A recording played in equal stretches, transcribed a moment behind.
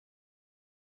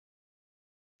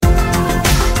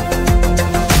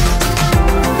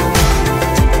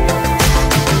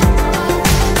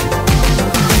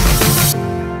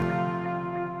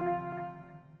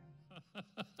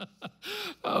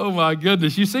Oh, my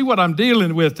goodness. You see what I'm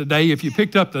dealing with today if you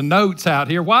picked up the notes out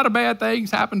here. Why do bad things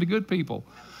happen to good people?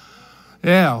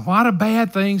 Yeah, why do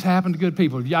bad things happen to good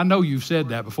people? I know you've said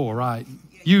that before, right?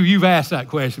 You've asked that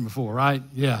question before, right?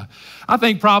 Yeah. I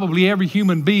think probably every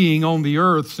human being on the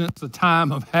earth since the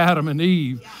time of Adam and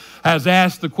Eve has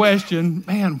asked the question,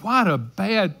 man, why do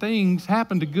bad things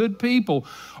happen to good people?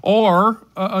 Or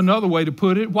another way to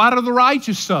put it, why do the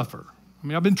righteous suffer? I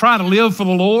mean, I've been trying to live for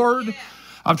the Lord.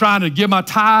 I'm trying to give my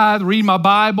tithe, read my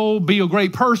Bible, be a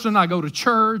great person. I go to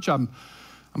church. I'm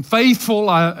faithful.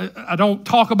 I don't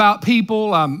talk about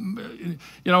people. I'm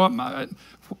a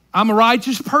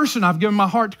righteous person. I've given my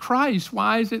heart to Christ.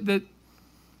 Why is it that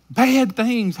bad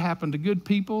things happen to good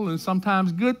people and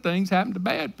sometimes good things happen to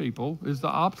bad people? Is the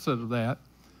opposite of that.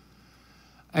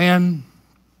 And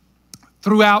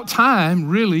throughout time,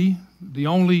 really, the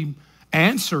only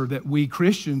answer that we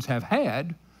Christians have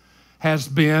had has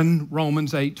been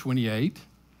Romans 8:28.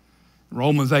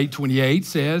 Romans 8:28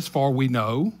 says, "For we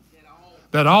know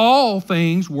that all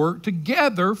things work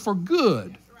together for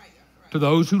good to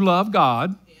those who love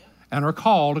God and are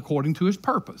called according to his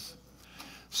purpose."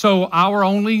 So our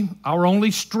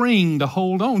only string to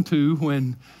hold on to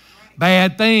when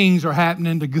bad things are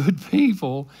happening to good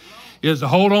people is to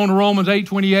hold on to Romans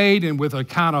 8:28 and with a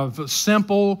kind of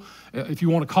simple, if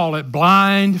you want to call it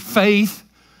blind faith,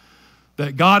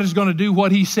 that God is going to do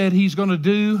what he said he's going to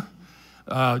do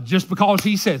just because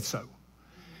he said so.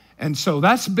 And so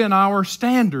that's been our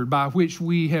standard by which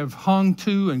we have hung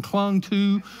to and clung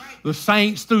to. The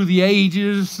saints through the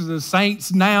ages, the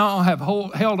saints now have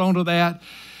held on to that.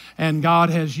 And God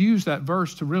has used that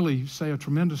verse to really say a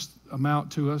tremendous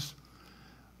amount to us.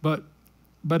 But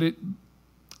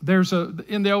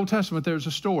in the Old Testament, there's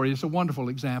a story. It's a wonderful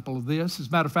example of this. As a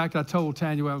matter of fact, I told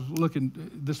Tanya, I was looking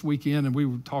this weekend and we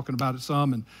were talking about it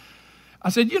some. And I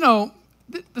said,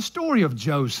 the story of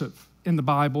Joseph in the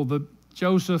Bible,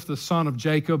 Joseph, the son of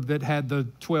Jacob that had the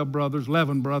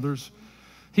 11 brothers.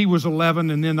 He was 11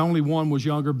 and then only one was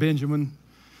younger, Benjamin,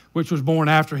 which was born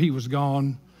after he was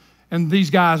gone. And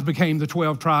these guys became the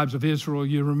 12 tribes of Israel.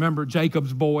 You remember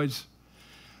Jacob's boys.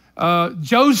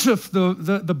 Joseph,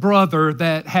 the brother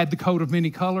that had the coat of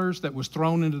many colors that was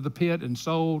thrown into the pit and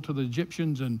sold to the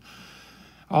Egyptians and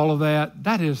all of that.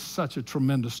 That is such a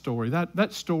tremendous story.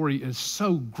 That story is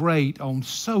so great on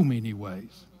so many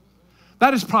ways.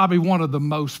 That is probably one of the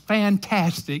most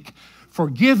fantastic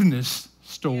forgiveness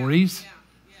stories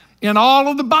in all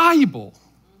of the Bible.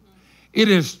 It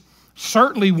is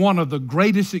certainly one of the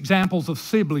greatest examples of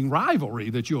sibling rivalry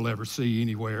that you'll ever see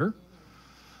anywhere.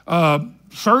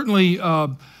 Certainly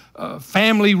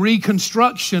family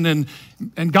reconstruction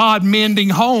and God mending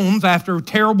homes after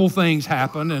terrible things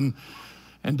happen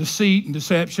and deceit and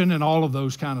deception and all of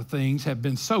those kind of things have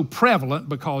been so prevalent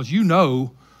because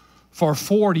for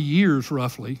 40 years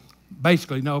roughly,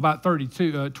 basically, no, about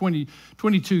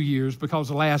 22 years because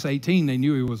the last 18 they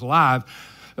knew he was alive.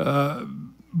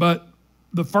 But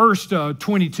the first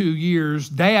 22 years,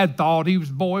 Dad thought his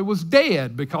boy was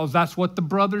dead because that's what the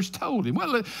brothers told him.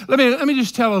 Well, let me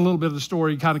just tell a little bit of the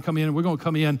story and kind of come in. And we're going to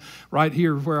come in right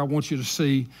here where I want you to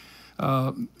see.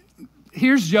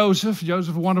 Here's Joseph.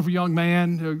 Joseph, a wonderful young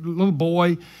man, a little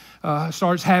boy,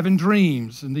 starts having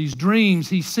dreams. And these dreams,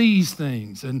 he sees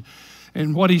things.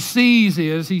 And what he sees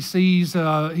is he sees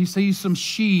some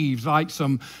sheaves, like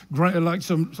some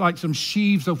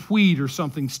sheaves of wheat or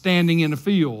something standing in a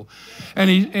field, and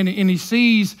he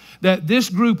sees that this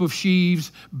group of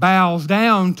sheaves bows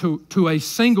down to a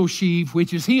single sheaf,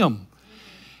 which is him,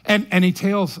 and he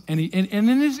tells and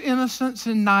in his innocence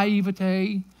and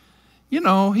naivete,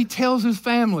 he tells his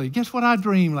family, guess what I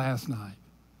dreamed last night?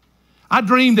 I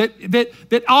dreamed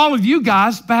that all of you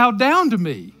guys bowed down to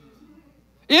me.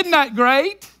 Isn't that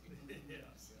great?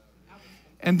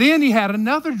 And then he had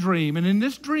another dream. And in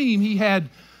this dream,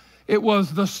 it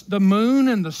was the moon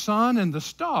and the sun and the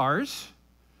stars.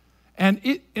 And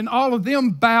all of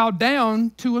them bowed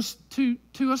down to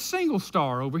a single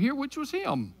star over here, which was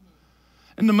him.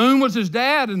 And the moon was his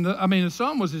dad, the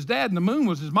sun was his dad, and the moon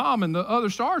was his mom, and the other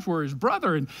stars were his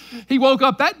brother. And he woke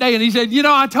up that day and he said,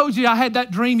 I told you I had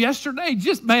that dream yesterday.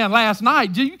 Last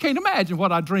night. You can't imagine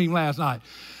what I dreamed last night.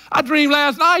 I dreamed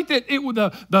last night that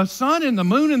the sun and the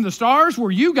moon and the stars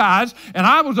were you guys, and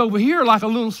I was over here like a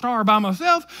little star by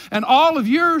myself, and all of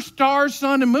your stars,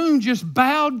 sun, and moon just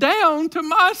bowed down to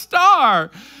my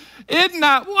star. Isn't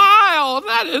that wild?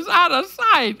 That is out of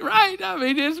sight, right?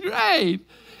 It's great.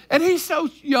 And he's so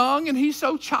young, and he's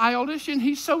so childish, and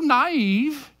he's so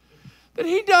naive that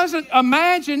he doesn't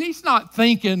imagine, he's not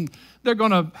thinking they're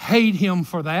going to hate him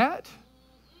for that.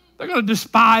 They're going to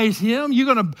despise him.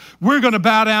 We're going to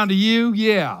bow down to you.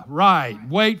 Yeah, right.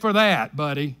 Wait for that,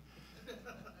 buddy.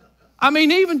 I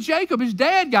mean, even Jacob, his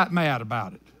dad, got mad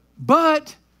about it.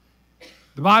 But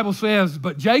the Bible says,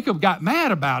 but Jacob got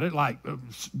mad about it, like,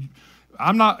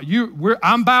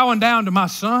 I'm bowing down to my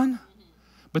son.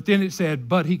 But then it said,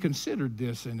 but he considered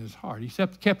this in his heart. He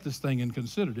kept this thing and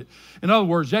considered it. In other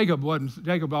words, Jacob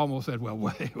almost said, well,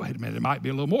 wait a minute, there might be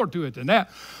a little more to it than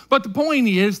that. But the point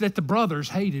is that the brothers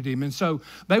hated him. And so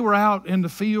they were out in the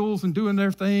fields and doing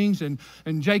their things. And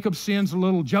Jacob sends a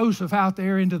little Joseph out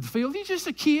there into the field. He's just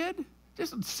a kid,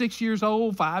 just 6 years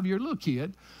old, 5-year little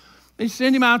kid. They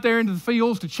send him out there into the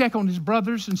fields to check on his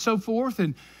brothers and so forth.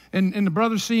 And the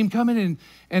brothers see him coming,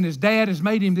 and his dad has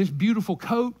made him this beautiful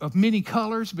coat of many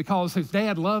colors because his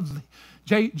dad loves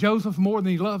Joseph more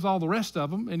than he loves all the rest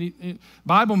of them. And the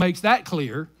Bible makes that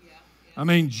clear. Yeah. I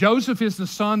mean, Joseph is the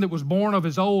son that was born of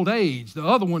his old age. The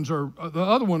other one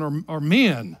are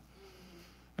men.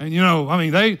 And, I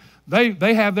mean,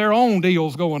 they have their own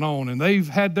deals going on, and they've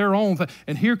had their own thing.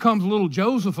 And here comes little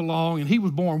Joseph along, and he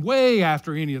was born way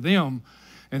after any of them.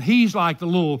 And he's like the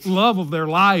little love of their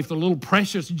life, the little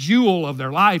precious jewel of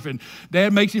their life. And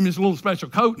Dad makes him this little special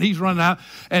coat, and he's running out.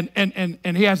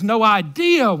 And he has no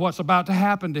idea what's about to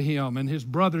happen to him. And his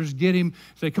brothers get him,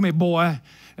 say, come here, boy.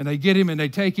 And they get him, and they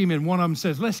take him, and one of them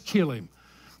says, let's kill him.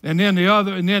 And then the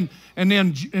other, and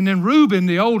then Reuben,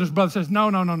 the oldest brother, says, no,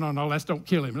 let's don't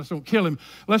kill him. Let's don't kill him.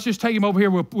 Let's just take him over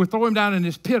here. We'll throw him down in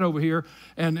this pit over here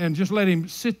and just let him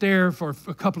sit there for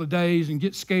a couple of days and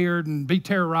get scared and be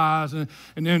terrorized.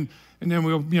 And then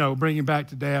we'll, bring him back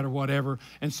to Dad or whatever.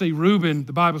 And see, Reuben,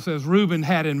 the Bible says Reuben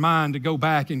had in mind to go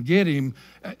back and get him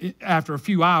after a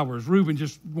few hours. Reuben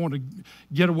just wanted to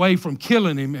get away from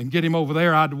killing him and get him over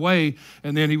there out of the way,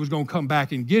 and then he was going to come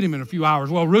back and get him in a few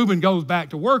hours. Well, Reuben goes back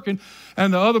to working,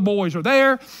 and the other boys are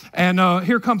there, and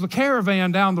here comes a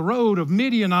caravan down the road of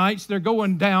Midianites. They're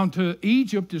going down to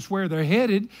Egypt is where they're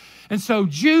headed. And so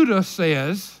Judah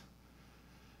says,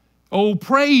 old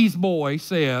praise boy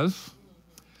says,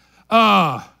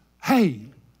 hey,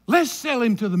 let's sell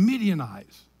him to the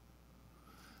Midianites.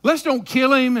 Let's don't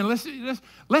kill him, and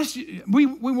we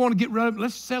want to get rid of him.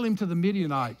 Let's sell him to the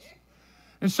Midianites.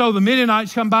 And so the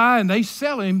Midianites come by, and they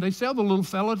sell him. They sell the little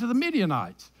fella to the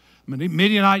Midianites. The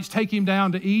Midianites take him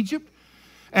down to Egypt.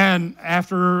 And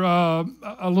after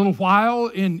a little while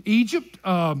in Egypt,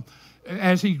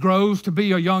 as he grows to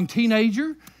be a young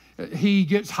teenager, he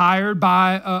gets hired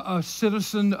by a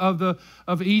citizen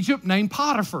of Egypt named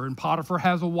Potiphar. And Potiphar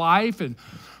has a wife, and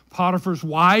Potiphar's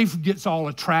wife gets all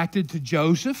attracted to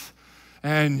Joseph,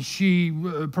 and she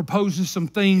proposes some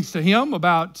things to him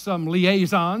about some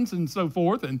liaisons and so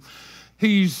forth. And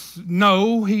he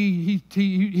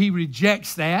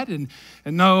rejects that, and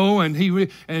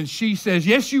she says,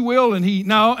 yes, you will, and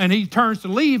he turns to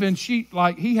leave, and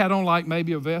he had on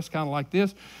maybe a vest kind of like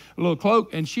this, a little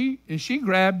cloak, and she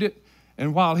grabbed it,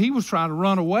 and while he was trying to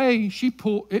run away,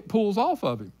 it pulls off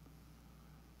of him.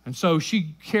 And so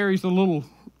she carries the little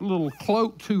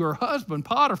cloak to her husband,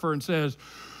 Potiphar, and says,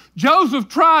 Joseph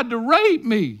tried to rape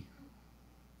me.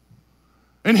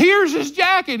 And here's his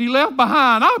jacket he left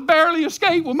behind. I barely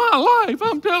escaped with my life.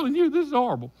 I'm telling you, this is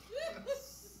horrible.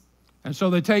 And so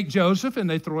they take Joseph and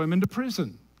they throw him into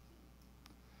prison.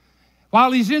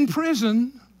 While he's in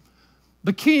prison,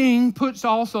 the king puts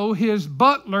also his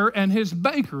butler and his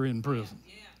baker in prison.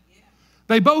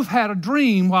 They both had a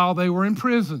dream while they were in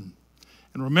prison.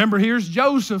 And remember, here's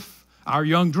Joseph, our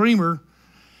young dreamer,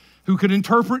 who could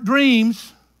interpret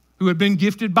dreams, who had been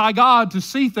gifted by God to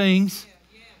see things.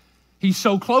 He's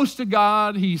so close to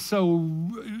God. He's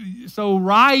so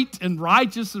right and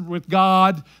righteous with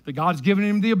God that God's given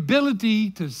him the ability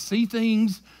to see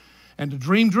things and to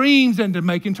dream dreams and to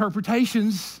make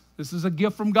interpretations. This is a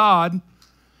gift from God.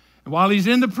 And while he's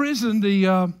in the prison,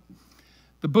 the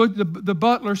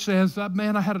butler says,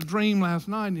 man, I had a dream last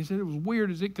night. And he said, it was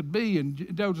weird as it could be.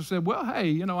 And Joseph said, well,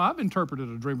 hey, I've interpreted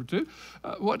a dream or two.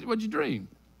 What'd you dream?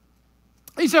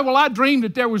 He said, well, I dreamed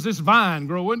that there was this vine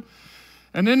growing.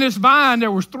 And in this vine, there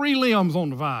was 3 limbs on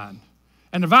the vine.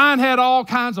 And the vine had all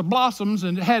kinds of blossoms,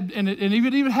 and it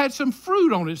even had some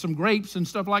fruit on it, some grapes and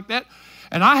stuff like that.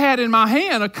 And I had in my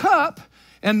hand a cup,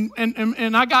 and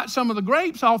I got some of the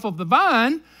grapes off of the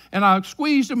vine, and I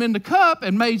squeezed them in the cup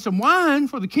and made some wine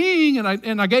for the king, and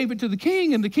I gave it to the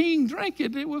king, and the king drank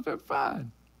it. It was fine.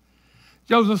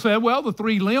 Joseph said, well, the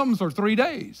 3 limbs are 3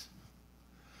 days.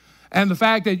 And the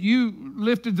fact that you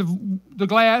lifted the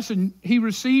glass and he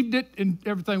received it and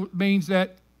everything means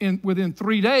that within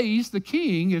 3 days, the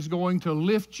king is going to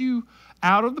lift you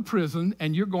out of the prison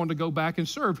and you're going to go back and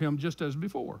serve him just as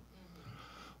before.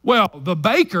 Well, the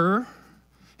baker,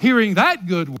 hearing that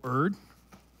good word,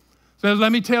 says,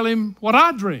 let me tell him what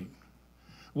I dreamed.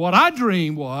 What I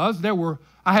dreamed was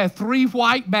I had 3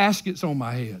 white baskets on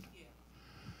my head.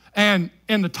 And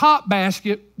in the top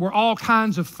basket were all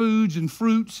kinds of foods and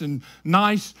fruits and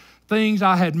nice things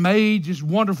I had made, just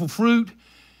wonderful fruit.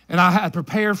 And I had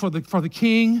prepared for the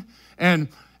king. And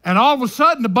all of a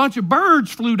sudden, a bunch of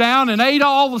birds flew down and ate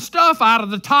all the stuff out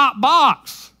of the top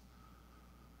box.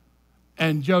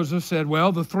 And Joseph said,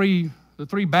 well, the three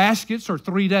baskets are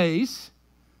 3 days.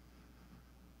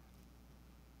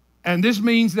 And this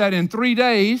means that in 3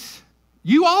 days,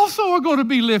 you also are going to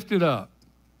be lifted up.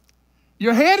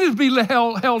 Your head is be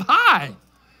held high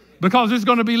because it's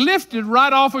going to be lifted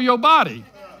right off of your body.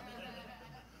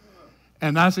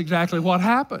 And that's exactly what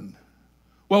happened.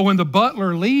 Well, when the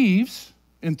butler leaves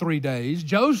in 3 days,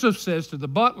 Joseph says to the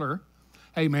butler,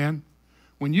 hey, man,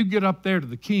 when you get up there to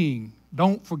the king,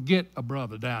 don't forget a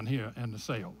brother down here in the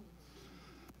cell.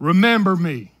 Remember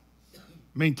me. I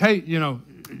mean,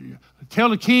 tell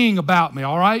the king about me,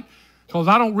 all right? Because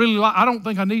I don't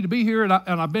think I need to be here, and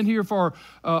I've been here for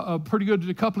a pretty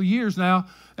good couple of years now,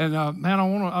 and man,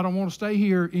 I don't want to stay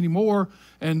here anymore.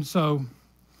 And so,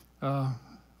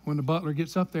 when the butler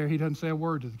gets up there, he doesn't say a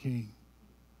word to the king.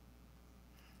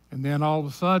 And then all of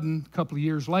a sudden, a couple of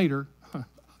years later,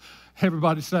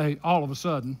 everybody say, all of a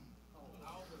sudden,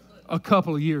 a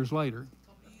couple of years later.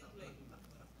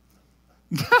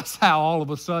 That's how all of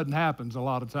a sudden happens a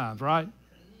lot of times, right?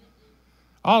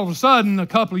 All of a sudden, a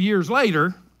couple of years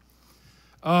later,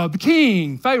 the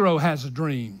king, Pharaoh, has a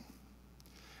dream.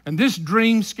 And this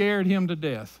dream scared him to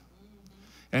death.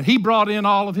 And he brought in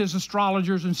all of his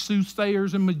astrologers and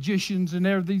soothsayers and magicians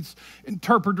and these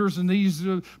interpreters and these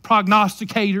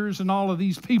prognosticators and all of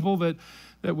these people that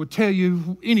would tell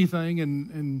you anything.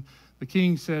 And the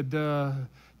king said,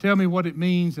 tell me what it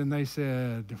means. And they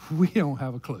said, we don't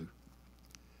have a clue.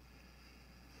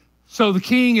 So the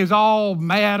king is all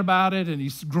mad about it, and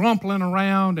he's grumbling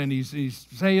around, and he's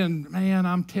saying, man,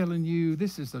 I'm telling you,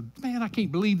 I can't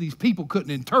believe these people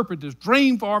couldn't interpret this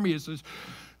dream for me. It's just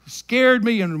scared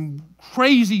me and a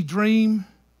crazy dream.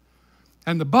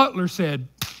 And the butler said,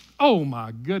 oh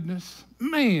my goodness,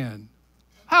 man,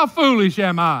 how foolish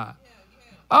am I?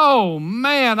 Oh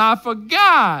man, I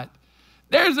forgot.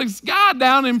 There's a guy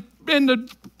down in the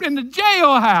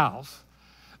jailhouse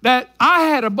that I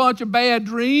had a bunch of bad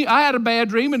dreams. I had a bad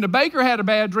dream, and the baker had a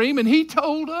bad dream, and he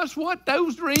told us what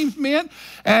those dreams meant.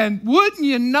 And wouldn't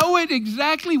you know it,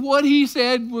 exactly what he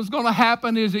said was going to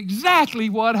happen is exactly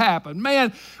what happened.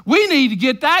 Man, we need to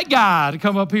get that guy to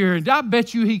come up here, and I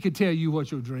bet you he could tell you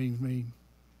what your dreams mean.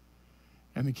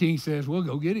 And the king says, well,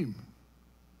 go get him.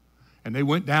 And they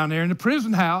went down there in the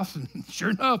prison house, and sure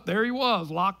enough, there he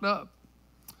was, locked up.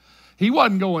 He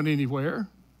wasn't going anywhere.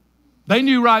 They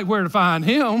knew right where to find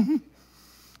him.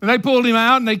 And they pulled him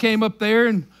out, and they came up there,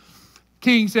 and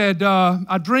king said,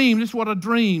 I dreamed. This is what I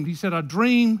dreamed. He said, I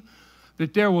dreamed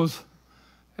that there was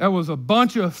a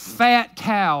bunch of fat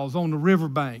cows on the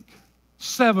riverbank.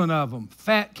 7 of them,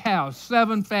 fat cows,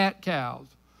 7 fat cows.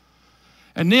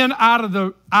 And then out of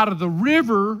the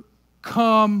river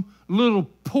come little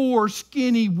poor,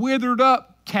 skinny, withered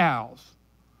up cows.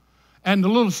 And the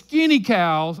little skinny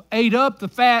cows ate up the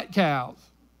fat cows.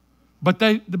 But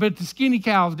the skinny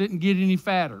cows didn't get any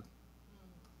fatter.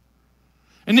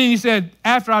 And then he said,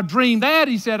 after I dreamed that,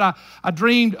 he said, I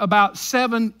dreamed about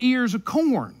 7 ears of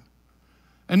corn.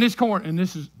 And this corn, and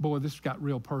this got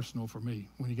real personal for me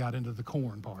when he got into the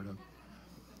corn part of it.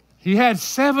 He had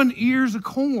 7 ears of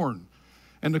corn.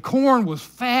 And the corn was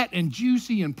fat and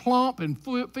juicy and plump and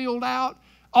filled out.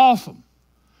 Awesome.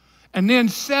 And then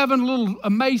 7 little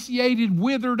emaciated,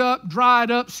 withered up, dried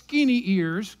up, skinny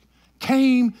ears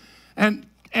came and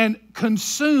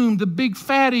consumed the big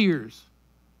fat ears.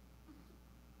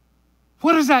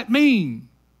 What does that mean?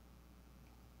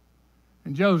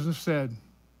 And Joseph said,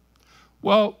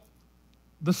 well,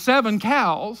 the 7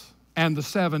 cows and the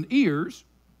 7 ears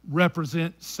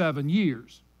represent 7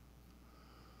 years.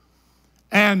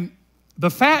 And the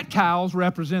fat cows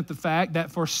represent the fact that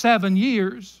for 7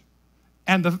 years,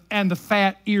 and the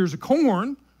fat ears of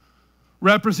corn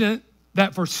represent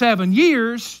that for 7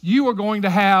 years, you are going to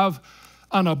have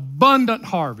an abundant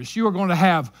harvest. You are going to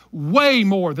have way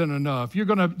more than enough. You're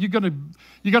going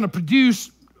to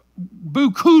produce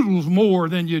boo-koodles more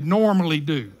than you normally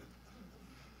do.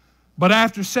 But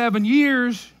after 7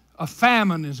 years, a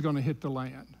famine is going to hit the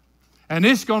land. And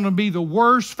it's going to be the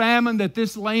worst famine that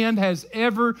this land has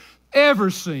ever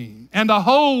seen. And the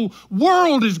whole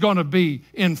world is going to be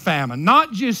in famine.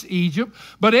 Not just Egypt,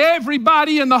 but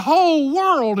everybody in the whole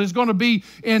world is going to be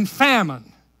in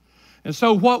famine. And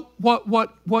so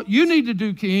what you need to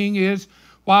do, King, is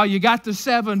while you got the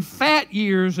 7 fat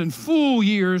years and full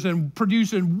years and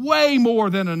producing way more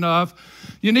than enough,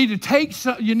 you need to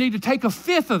take a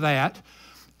fifth of that,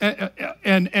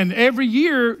 and every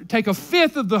year take a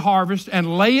fifth of the harvest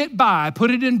and lay it by,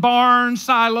 put it in barns,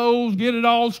 silos, get it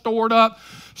all stored up,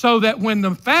 so that when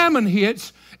the famine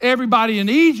hits, everybody in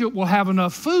Egypt will have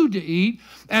enough food to eat.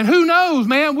 And who knows,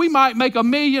 man, we might make $1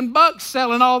 million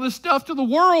selling all this stuff to the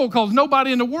world, because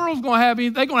nobody in the world's going to have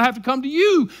anything. They're going to have to come to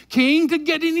you, king, to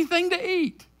get anything to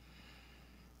eat.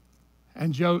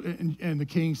 And the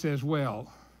king says,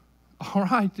 well, all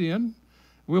right then,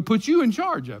 we'll put you in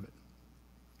charge of it.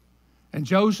 And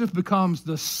Joseph becomes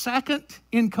the second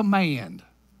in command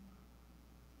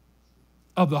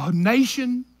of the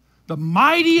nation, the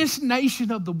mightiest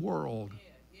nation of the world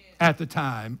at the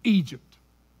time, Egypt.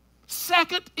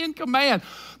 Second in command.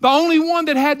 The only one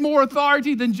that had more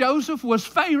authority than Joseph was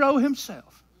Pharaoh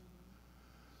himself.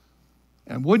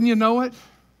 And wouldn't you know it,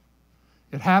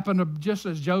 it happened just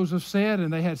as Joseph said,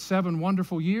 and they had 7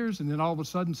 wonderful years, and then all of a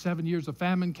sudden 7 years of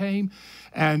famine came,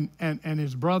 and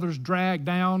his brothers dragged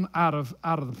down out of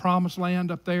the promised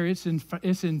land up there. It's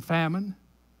in famine.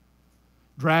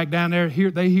 Dragged down there.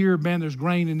 They hear, man, there's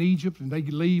grain in Egypt, and they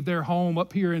leave their home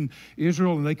up here in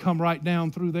Israel, and they come right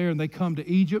down through there, and they come to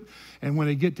Egypt. And when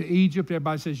they get to Egypt,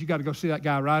 everybody says, you got to go see that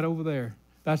guy right over there.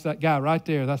 That's that guy right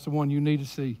there. That's the one you need to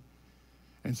see.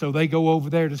 And so they go over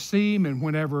there to see him, and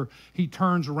whenever he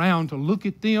turns around to look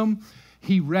at them,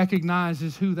 he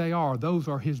recognizes who they are. Those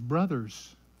are his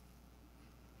brothers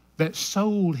that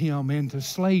sold him into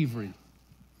slavery,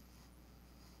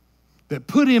 that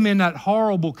put him in that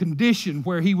horrible condition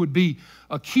where he would be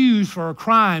accused for a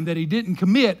crime that he didn't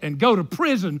commit and go to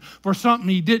prison for something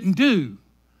he didn't do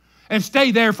and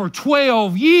stay there for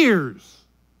 12 years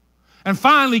and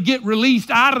finally get released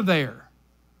out of there.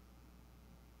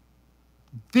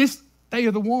 They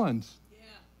are the ones.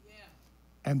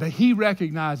 And he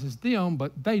recognizes them,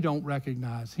 but they don't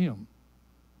recognize him.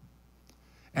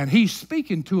 And he's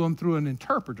speaking to them through an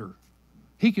interpreter.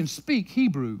 He can speak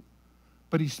Hebrew,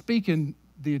 but he's speaking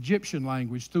the Egyptian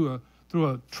language through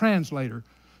a translator.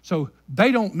 So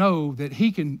they don't know that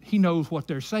he knows what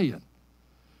they're saying.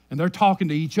 And they're talking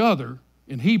to each other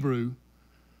in Hebrew,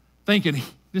 thinking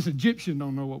this Egyptian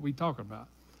don't know what we're talking about.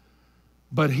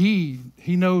 But he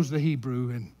knows the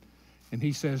Hebrew, and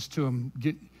he says to him,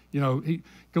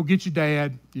 go get your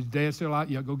dad. Your dad's still out?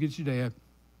 Yeah, go get your dad.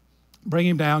 Bring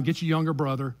him down. Get your younger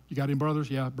brother. You got any brothers?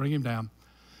 Yeah, bring him down.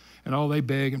 And they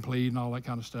beg and plead and all that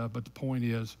kind of stuff. But the point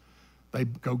is, they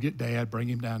go get Dad, bring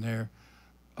him down there.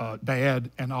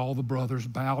 Dad and all the brothers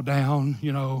bow down.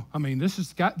 I mean,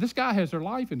 this guy has their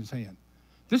life in his hand.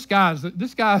 This guy's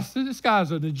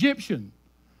an Egyptian.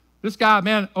 This guy,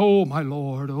 man, oh my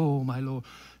Lord.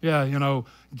 Yeah,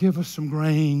 give us some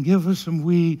grain, give us some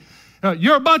wheat.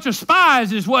 You're a bunch of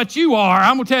spies is what you are.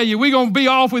 I'm going to tell you, we're going to be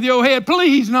off with your head.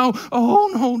 Please, no.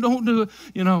 Oh, no, don't do it.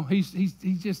 He's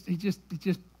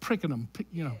just pricking them,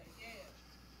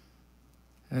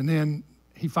 And then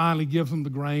he finally gives them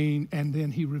the grain, and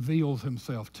then he reveals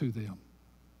himself to them.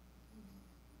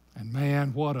 And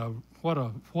man, what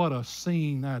a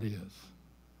scene that is.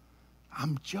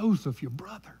 I'm Joseph, your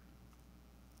brother.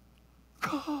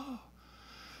 God.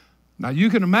 Now you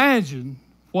can imagine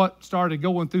what started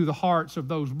going through the hearts of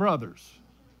those brothers.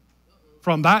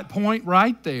 From that point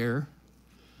right there,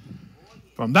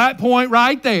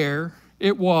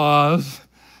 it was,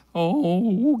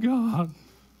 oh God,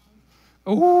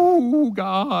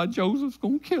 Joseph's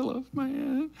going to kill us,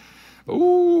 man.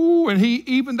 Oh, and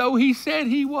even though he said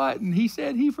he wasn't, he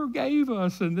said he forgave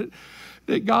us, and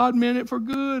that God meant it for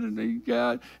good,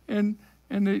 and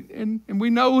we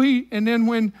know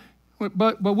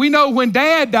but we know when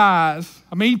Dad dies,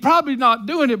 I mean, he's probably not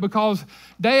doing it because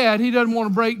he doesn't want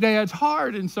to break Dad's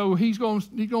heart, and so he's going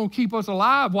to keep us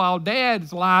alive while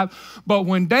Dad's alive. But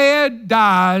when Dad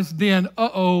dies, then,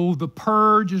 the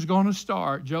purge is going to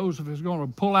start. Joseph is going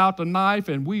to pull out the knife,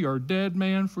 and we are dead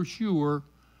man for sure.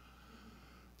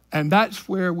 And that's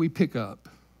where we pick up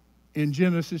in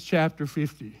Genesis chapter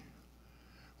 50.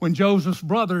 When Joseph's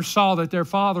brothers saw that their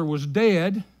father was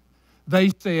dead,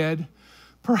 they said,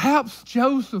 perhaps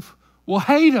Joseph will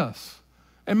hate us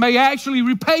and may actually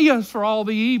repay us for all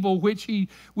the evil which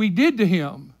we did to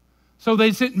him. So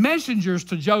they sent messengers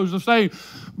to Joseph saying,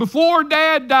 before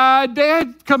Dad died,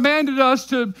 Dad commanded us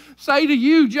to say to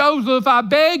you, Joseph, I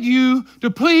beg you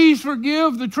to please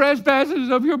forgive the trespasses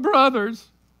of your brothers.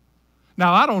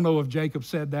 Now, I don't know if Jacob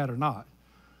said that or not.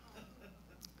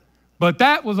 But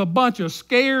that was a bunch of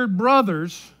scared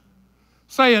brothers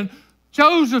saying,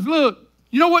 Joseph, look,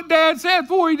 you know what Dad said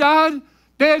before he died?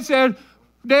 Dad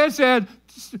said,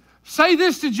 Say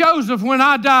this to Joseph when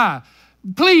I die.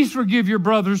 Please forgive your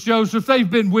brothers, Joseph. They've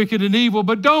been wicked and evil,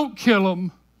 but don't kill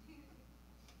them.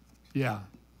 Yeah.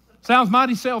 Sounds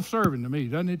mighty self-serving to me,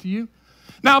 doesn't it to you?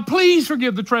 Now, please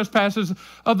forgive the trespasses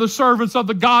of the servants of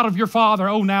the God of your father.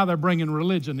 Oh, now they're bringing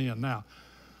religion in now.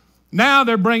 Now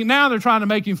they're trying to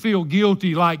make him feel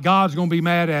guilty, like God's going to be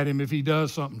mad at him if he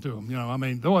does something to him. You know, I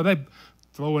mean, boy, they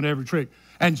throw in every trick.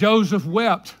 And Joseph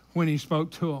wept when he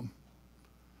spoke to him.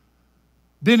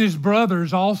 Then his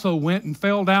brothers also went and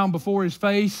fell down before his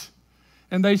face,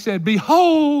 and they said,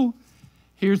 behold,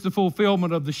 here's the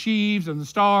fulfillment of the sheaves and the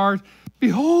stars.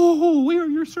 Behold, we are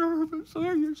your servants.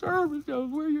 We're your servants,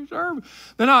 Joseph. We're your servants.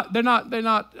 They're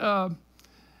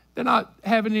not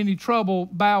having any trouble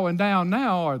bowing down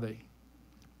now, are they?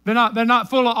 They're not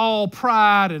full of all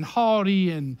pride and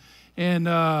haughty and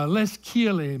let's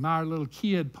kill him, our little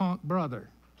kid punk brother.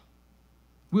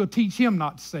 We'll teach him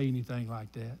not to say anything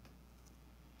like that.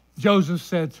 Joseph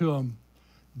said to him,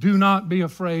 do not be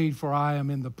afraid, for I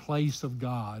am in the place of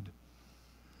God.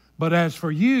 But as for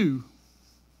you,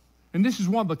 and this is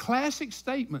one of the classic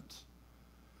statements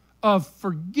of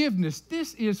forgiveness.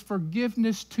 This is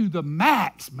forgiveness to the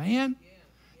max, man.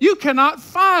 You cannot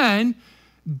find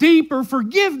deeper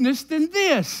forgiveness than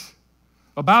this.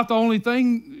 About the only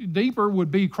thing deeper would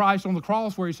be Christ on the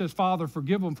cross, where he says, Father,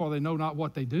 forgive them, for they know not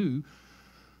what they do.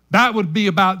 That would be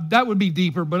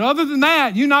deeper. But other than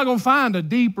that, you're not going to find a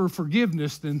deeper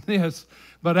forgiveness than this.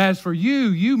 But as for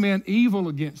you, you meant evil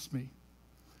against me,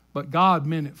 but God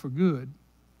meant it for good,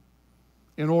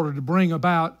 in order to bring it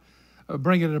about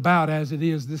as it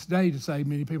is this day, to save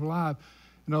many people alive.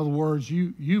 In other words,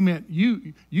 you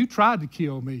tried to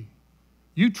kill me.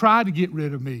 You tried to get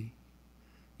rid of me.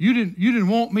 You didn't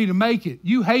want me to make it.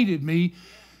 You hated me.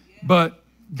 But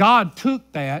God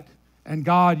took that and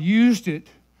God used it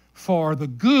for the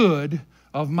good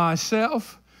of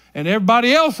myself and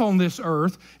everybody else on this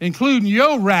earth, including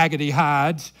your raggedy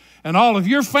hides and all of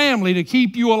your family, to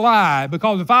keep you alive.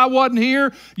 Because if I wasn't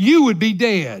here, you would be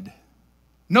dead.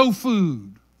 No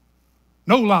food,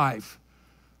 no life.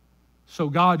 So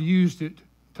God used it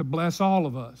to bless all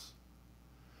of us.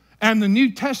 And the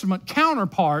New Testament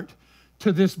counterpart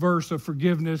to this verse of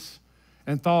forgiveness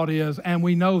and thought is, and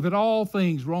we know that all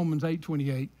things, Romans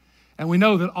 8:28, and we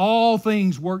know that all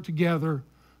things work together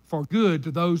for good to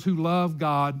those who love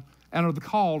God and are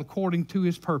called according to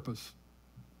his purpose.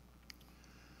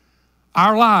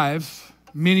 Our lives,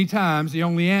 many times, the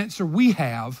only answer we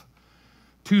have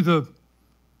to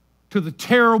the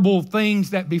terrible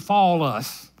things that befall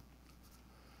us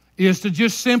is to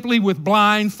just simply, with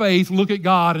blind faith, look at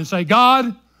God and say,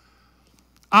 God,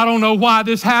 I don't know why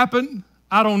this happened.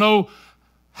 I don't know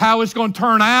how it's going to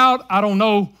turn out. I don't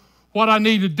know what I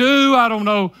need to do. I don't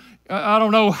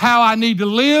know how I need to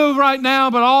live right now,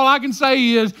 but all I can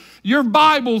say is your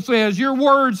Bible says, your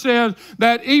word says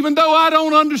that even though I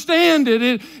don't understand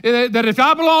it, that if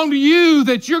I belong to you,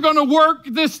 that you're going to work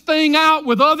this thing out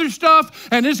with other stuff,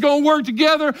 and it's going to work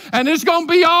together, and it's going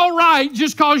to be all right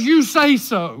just because you say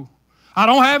so. I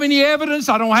don't have any evidence.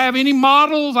 I don't have any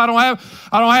models. I don't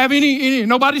have any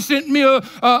nobody sent me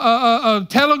a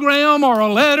telegram or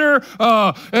a letter.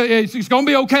 It's going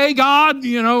to be okay, God.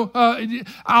 You know,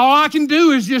 all I can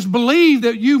do is just believe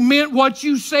that you meant what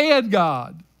you said,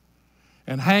 God,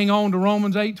 and hang on to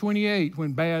Romans 8:28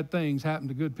 when bad things happen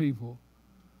to good people.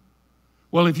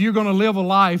 Well, if you're going to live a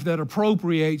life that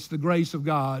appropriates the grace of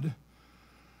God,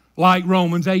 like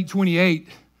Romans 8:28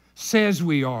 says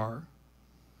we are,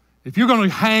 if you're going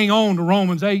to hang on to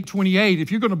Romans 8:28, if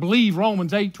you're going to believe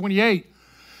Romans 8:28,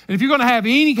 and if you're going to have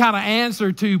any kind of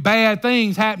answer to bad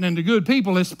things happening to good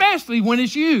people, especially when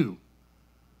it's you.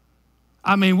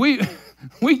 I mean, we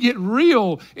get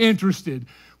real interested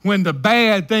when the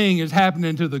bad thing is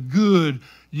happening to the good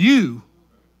you.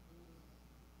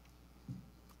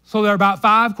 So there are about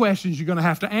 5 questions you're going to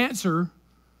have to answer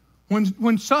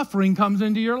when suffering comes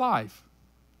into your life.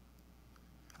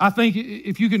 I think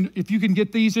if you can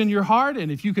get these in your heart,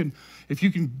 and if you can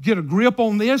get a grip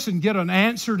on this and get an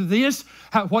answer to this,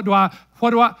 how do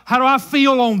I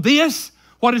feel on this?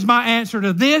 What is my answer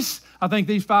to this? I think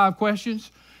these 5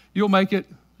 questions, you'll make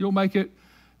it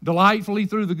delightfully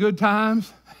through the good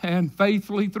times and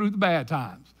faithfully through the bad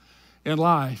times in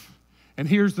life. And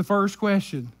here's the first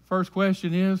question. First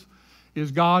question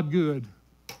is God good?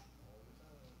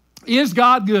 Is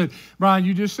God good? Brian,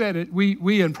 you just said it.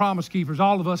 We in Promise Keepers,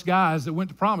 all of us guys that went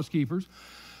to Promise Keepers,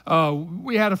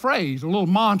 we had a phrase, a little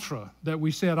mantra that we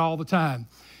said all the time.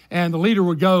 And the leader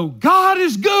would go, God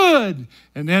is good.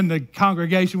 And then the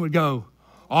congregation would go,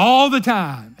 all the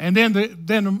time. And then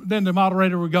the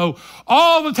moderator would go,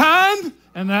 all the time.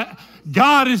 And that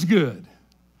God is good.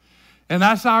 And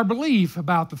that's our belief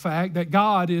about the fact that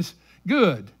God is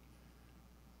good.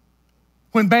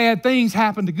 When bad things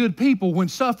happen to good people, when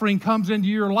suffering comes into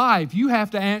your life, you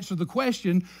have to answer the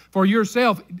question for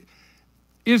yourself,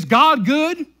 is God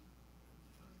good?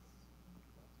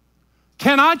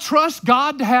 Can I trust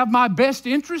God to have my best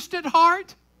interest at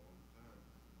heart?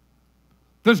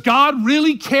 Does God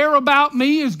really care about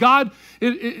me? Is God,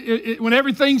 when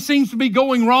everything seems to be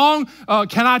going wrong,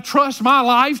 can I trust my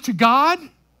life to God?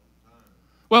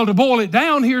 Well, to boil it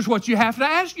down, here's what you have to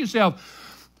ask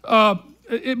yourself.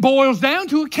 It boils down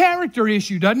to a character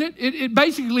issue, doesn't it? It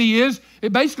basically is,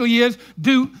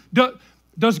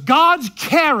 does God's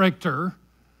character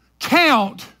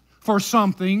count for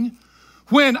something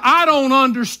when I don't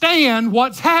understand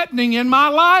what's happening in my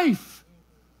life?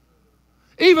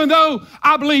 Even though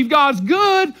I believe God's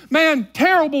good, man,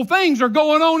 terrible things are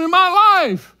going on in my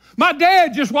life. My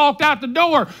dad just walked out the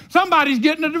door. Somebody's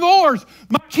getting a divorce.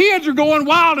 My kids are going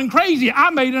wild and crazy. I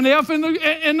made an F in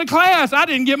the class. I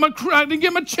didn't get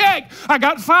my check. I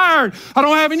got fired. I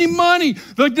don't have any money.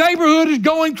 The neighborhood is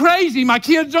going crazy. My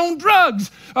kid's on drugs.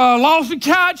 Lost a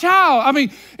child. I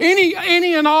mean,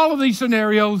 any and all of these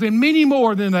scenarios and many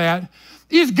more than that.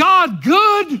 Is God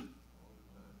good?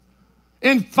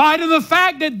 In spite of the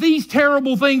fact that these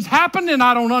terrible things happen and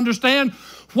I don't understand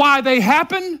why they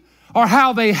happen or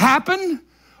how they happen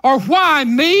or why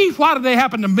me, why do they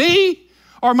happen to me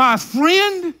or my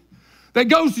friend that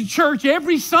goes to church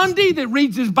every Sunday, that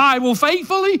reads his Bible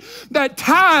faithfully, that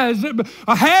tithes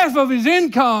a half of his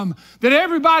income, that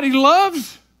everybody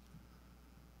loves?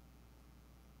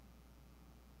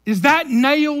 Is that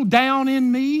nailed down in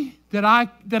me that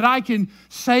I can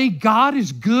say God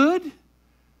is good?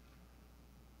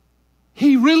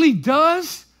 He really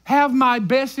does have my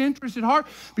best interest at heart.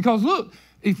 Because look,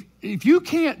 if you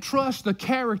can't trust the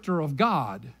character of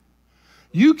God,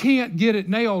 you can't get it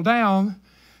nailed down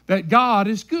that God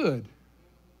is good.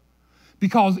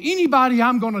 Because anybody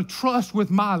I'm going to trust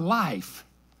with my life,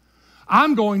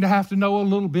 I'm going to have to know a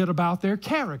little bit about their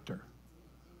character.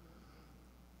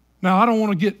 Now, I don't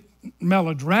want to get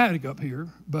melodramatic up here,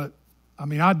 but I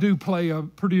mean, I do play a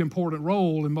pretty important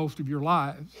role in most of your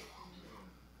lives.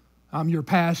 I'm your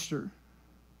pastor.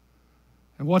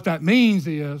 And what that means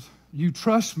is you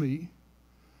trust me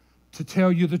to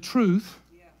tell you the truth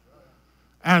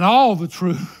and all the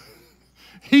truth,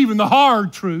 even the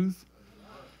hard truth,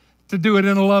 to do it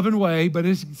in a loving way, but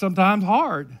it's sometimes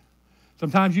hard.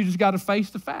 Sometimes you just got to face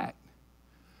the fact.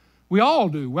 We all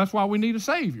do. That's why we need a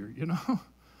Savior, you know.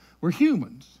 We're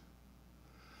humans.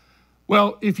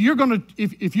 Well, if you're going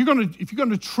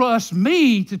to trust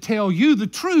me to tell you the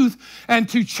truth and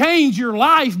to change your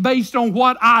life based on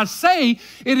what I say,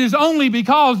 it is only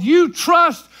because you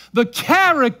trust the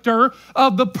character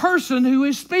of the person who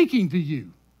is speaking to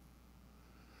you.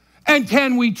 And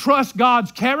can we trust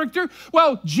God's character?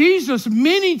 Well, Jesus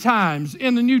many times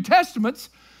in the New Testaments,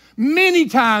 many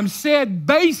times said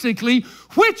basically,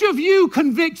 which of you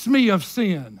convicts me of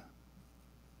sin?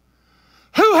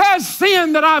 Who has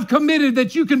sin that I've committed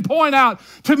that you can point out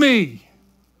to me?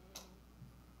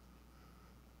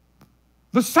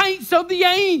 The saints of the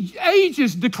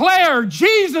ages declare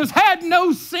Jesus had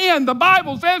no sin. The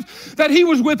Bible says that he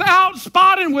was without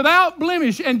spot and without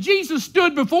blemish. And Jesus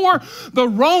stood before the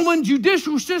Roman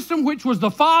judicial system, which was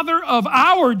the father of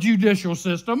our judicial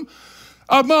system.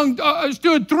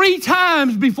 Stood 3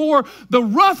 times before the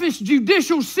roughest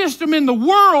judicial system in the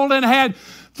world and had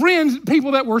friends,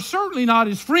 people that were certainly not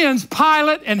his friends,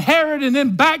 Pilate and Herod, and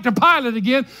then back to Pilate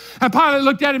again. And Pilate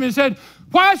looked at him and said,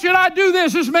 why should I do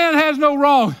this? This man has no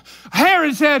wrong.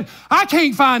 Herod said, I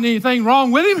can't find anything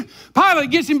wrong with him.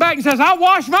 Pilate gets him back and says, I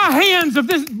wash my hands of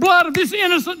this blood of this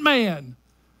innocent man.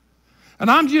 And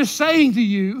I'm just saying to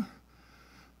you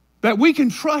that we can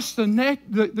trust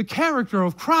the character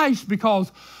of Christ because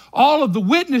all of the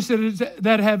witnesses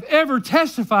that have ever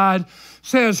testified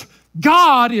says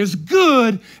God is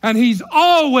good and he's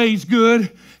always good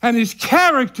and his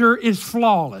character is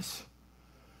flawless.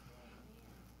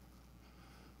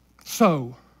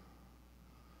 So,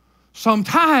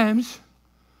 sometimes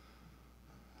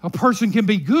a person can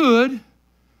be good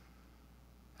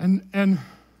and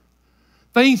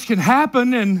things can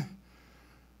happen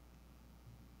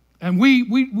and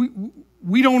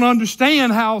we don't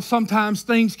understand how sometimes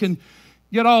things can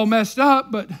get all messed up,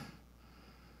 but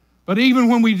even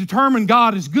when we determine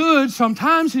God is good,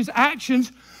 sometimes his actions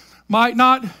might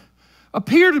not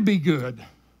appear to be good,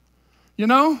 you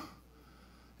know?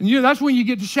 And that's when you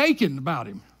get to shaking about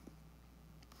him.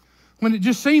 When it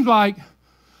just seems like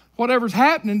whatever's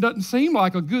happening doesn't seem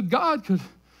like a good God could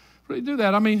really do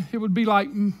that. I mean, it would be like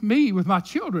me with my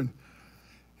children.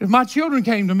 If my children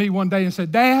came to me one day and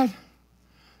said, Dad,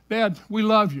 we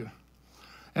love you.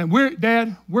 And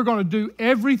Dad, we're going to do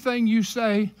everything you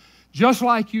say just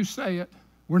like you say it.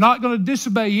 We're not going to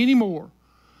disobey anymore.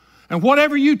 And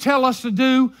whatever you tell us to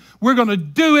do, we're going to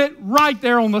do it right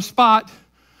there on the spot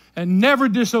and never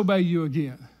disobey you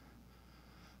again.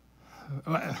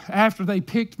 After they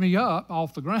picked me up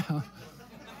off the ground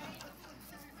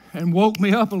and woke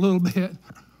me up a little bit,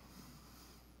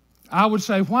 I would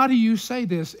say, why do you say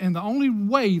this? And the only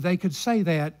way they could say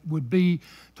that would be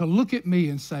to look at me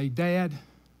and say, Dad,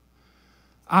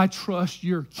 I trust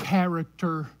your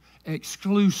character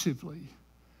exclusively.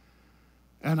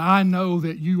 And I know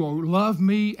that you love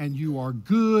me and you are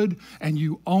good and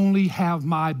you only have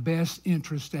my best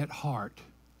interest at heart.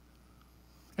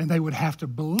 And they would have to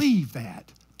believe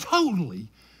that totally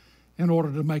in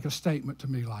order to make a statement to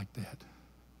me like that.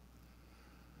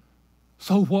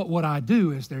 So what would I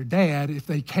do as their dad if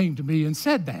they came to me and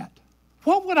said that?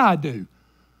 What would I do?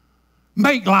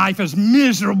 Make life as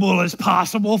miserable as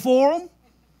possible for them?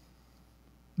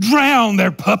 Drown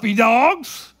their puppy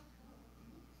dogs?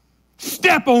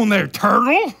 Step on their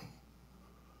turtle?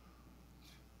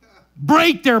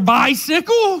 Break their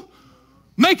bicycle?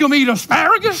 Make them eat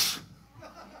asparagus?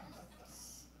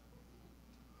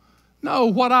 No,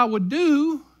 what I would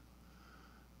do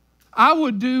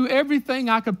everything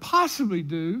I could possibly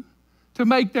do to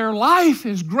make their life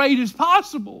as great as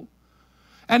possible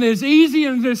and as easy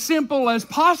and as simple as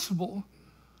possible.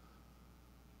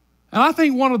 And I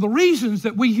think one of the reasons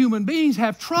that we human beings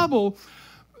have trouble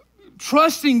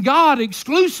trusting God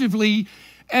exclusively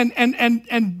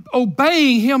and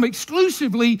obeying Him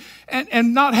exclusively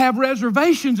and not have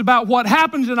reservations about what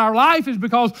happens in our life is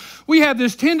because we have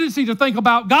this tendency to think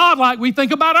about God like we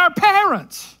think about our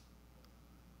parents.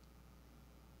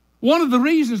 One of the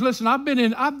reasons, listen, I've been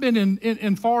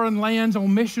in foreign lands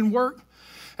on mission work,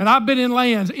 and I've been in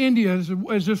lands. India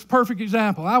is just a perfect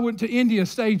example. I went to India,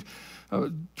 stayed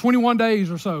 21 days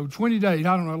or so, 20 days,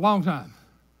 I don't know, a long time.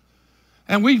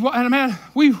 And we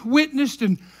witnessed,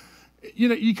 and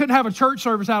you couldn't have a church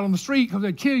service out on the street because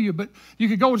they'd kill you, but you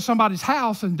could go to somebody's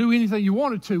house and do anything you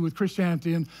wanted to with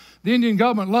Christianity. And the Indian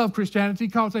government loved Christianity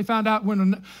because they found out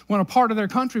when a part of their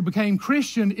country became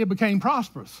Christian, it became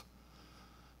prosperous.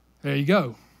 There you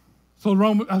go. So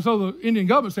the Indian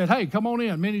government said, hey, come on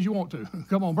in, many as you want to.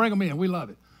 Come on, bring them in. We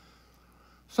love it.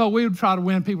 So we would try to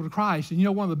win people to Christ. And you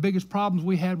know one of the biggest problems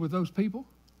we had with those people?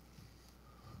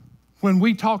 When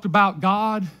we talked about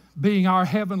God being our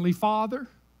heavenly Father,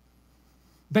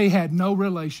 they had no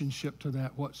relationship to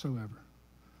that whatsoever.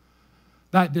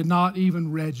 That did not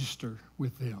even register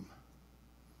with them.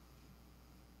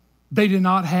 They did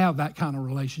not have that kind of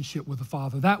relationship with the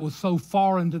Father. That was so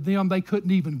foreign to them, they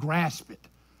couldn't even grasp it.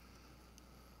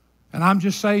 And I'm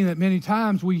just saying that many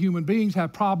times we human beings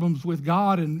have problems with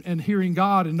God and hearing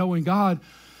God and knowing God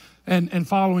and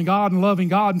following God and loving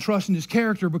God and trusting His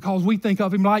character because we think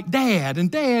of Him like Dad, and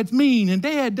Dad's mean, and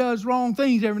Dad does wrong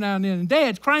things every now and then, and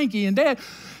Dad's cranky, and Dad...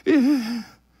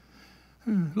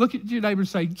 Look at your neighbor and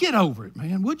say, get over it,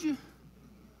 man, would you?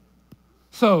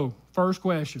 So, first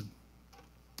question.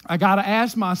 I got to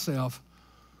ask myself,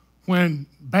 when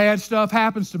bad stuff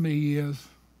happens to me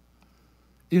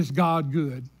is God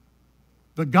good?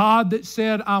 The God that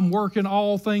said, I'm working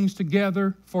all things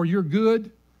together for your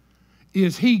good,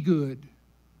 is He good?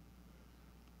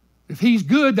 If He's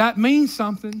good, that means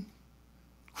something.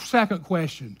 Second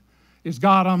question, is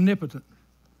God omnipotent?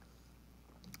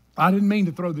 I didn't mean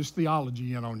to throw this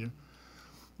theology in on you,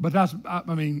 but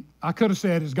I could have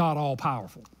said, is God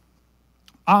all-powerful?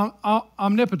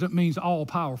 Omnipotent means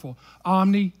all-powerful.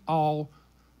 Omni, all,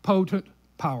 potent,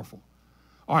 powerful.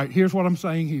 All right, here's what I'm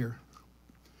saying here.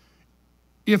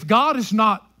 If God is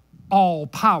not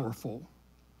all-powerful,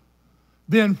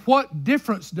 then what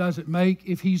difference does it make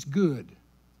if He's good?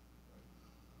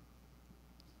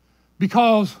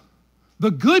 Because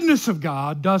the goodness of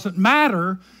God doesn't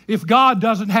matter if God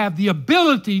doesn't have the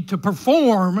ability to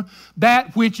perform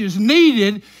that which is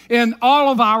needed in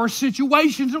all of our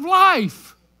situations of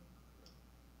life.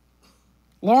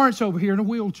 Lawrence over here in a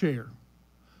wheelchair.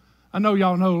 I know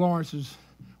y'all know Lawrence is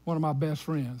one of my best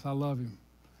friends. I love him.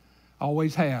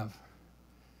 Always have.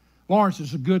 Lawrence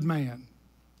is a good man.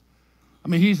 I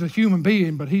mean, he's a human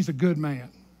being, but he's a good man.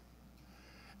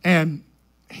 And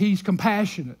he's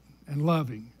compassionate and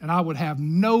loving. And I would have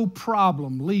no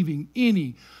problem leaving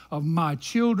any of my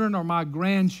children or my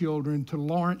grandchildren to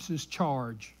Lawrence's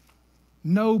charge.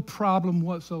 No problem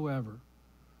whatsoever.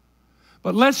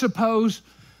 But let's suppose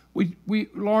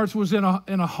Lawrence was in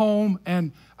a home,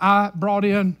 and I brought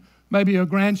in maybe a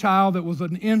grandchild that was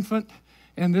an infant,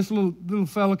 and this little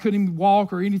fella couldn't even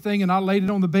walk or anything, and I laid it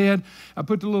on the bed. I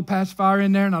put the little pacifier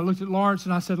in there, and I looked at Lawrence,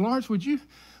 and I said, Lawrence, would you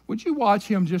watch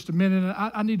him just a minute?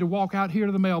 I need to walk out here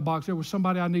to the mailbox. There was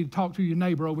somebody I need to talk to, your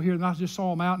neighbor over here, and I just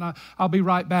saw him out, and I'll be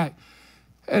right back.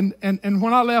 And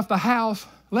when I left the house,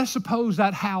 let's suppose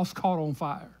that house caught on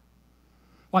fire.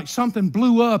 Like something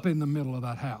blew up in the middle of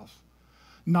that house.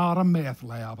 Not a meth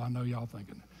lab, I know y'all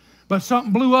thinking. But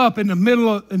something blew up in the middle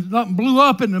of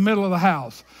the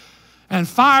house. And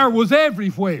fire was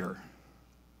everywhere.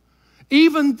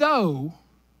 Even though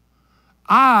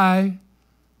I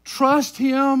trust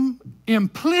him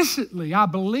implicitly, I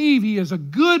believe he is a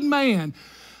good man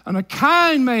and a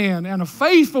kind man and a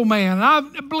faithful man. And I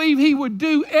believe he would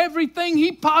do everything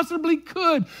he possibly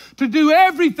could to do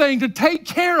everything to take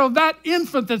care of that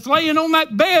infant that's laying on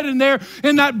that bed in there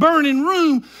in that burning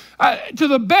room to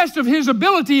the best of his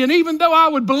ability. And even though I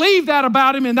would believe that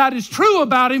about him and that is true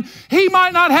about him, he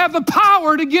might not have the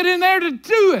power to get in there to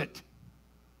do it.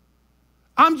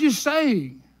 I'm just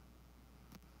saying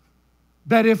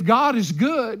that if God is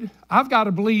good, I've got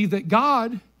to believe that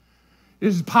God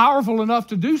is powerful enough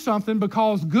to do something,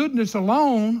 because goodness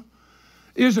alone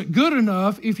isn't good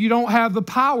enough if you don't have the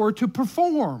power to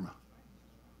perform.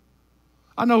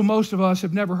 I know most of us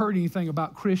have never heard anything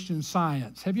about Christian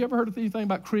Science. Have you ever heard anything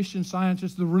about Christian Science?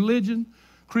 It's the religion,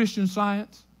 Christian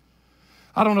Science.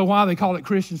 I don't know why they call it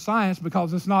Christian Science,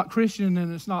 because it's not Christian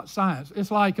and it's not science.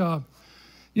 It's like,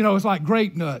 it's like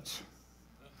grape nuts.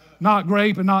 Not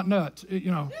grape and not nuts,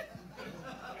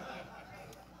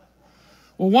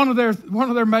 Well, one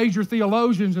of their major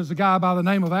theologians is a guy by the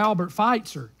name of Albert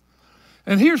Schweitzer.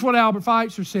 And here's what Albert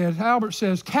Schweitzer said. Albert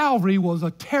says, Calvary was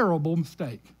a terrible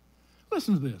mistake.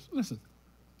 Listen to this. Listen.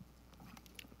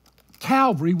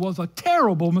 Calvary was a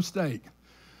terrible mistake.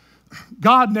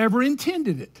 God never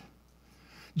intended it.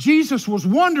 Jesus was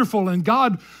wonderful, and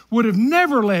God would have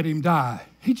never let him die.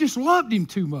 He just loved him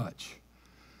too much.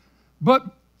 But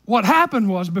what happened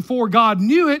was, before God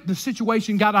knew it, the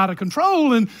situation got out of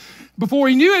control, and before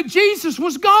he knew it, Jesus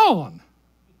was gone.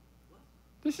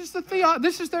 This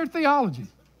is their theology.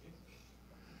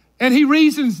 And he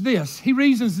reasons this. He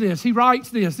writes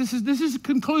this. This is a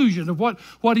conclusion of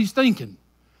what he's thinking.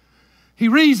 He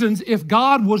reasons, if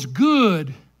God was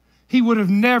good, he would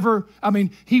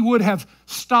have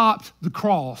stopped the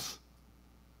cross.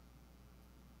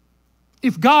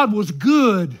 If God was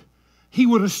good, he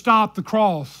would have stopped the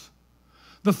cross.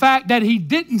 The fact that he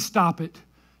didn't stop it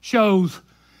shows,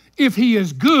 if he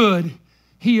is good,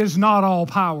 he is not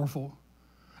all-powerful.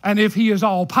 And if he is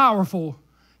all-powerful,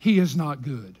 he is not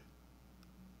good.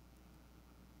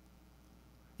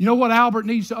 You know what Albert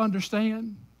needs to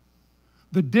understand?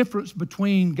 The difference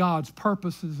between God's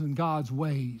purposes and God's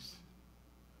ways.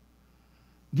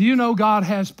 Do you know God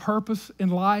has purpose in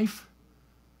life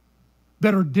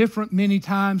that are different many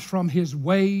times from his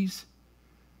ways?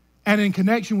 And in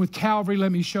connection with Calvary,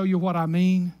 let me show you what I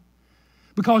mean.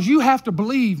 Because you have to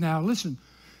believe now, listen,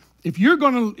 if you're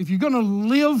going to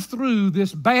live through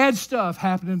this bad stuff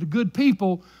happening to good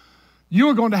people,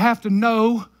 you're going to have to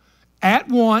know at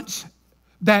once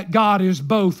that God is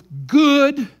both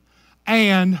good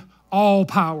and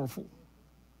all-powerful.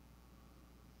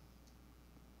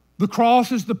 The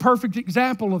cross is the perfect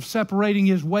example of separating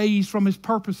his ways from his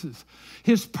purposes.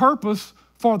 His purpose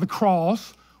for the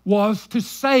cross was to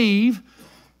save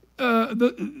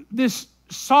this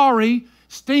sorry,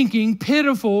 stinking,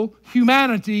 pitiful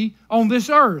humanity on this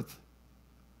earth.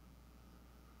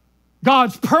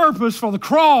 God's purpose for the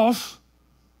cross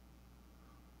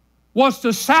was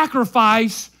to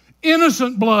sacrifice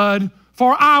innocent blood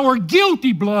for our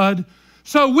guilty blood,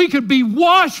 so we could be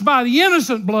washed by the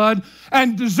innocent blood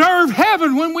and deserve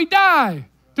heaven when we die,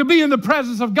 to be in the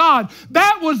presence of God.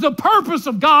 That was the purpose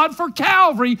of God for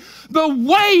Calvary. The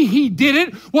way he did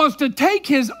it was to take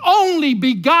his only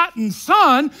begotten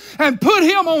Son and put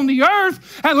him on the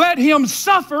earth and let him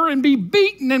suffer and be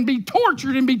beaten and be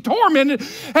tortured and be tormented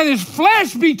and his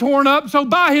flesh be torn up, so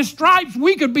by his stripes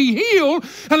we could be healed,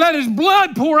 and let his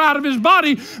blood pour out of his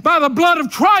body. By the blood of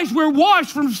Christ we're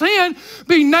washed from sin,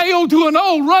 be nailed to an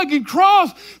old rugged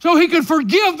cross so he could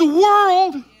forgive the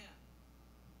world.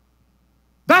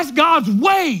 That's God's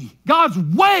way. God's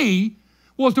way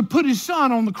was to put his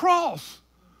Son on the cross.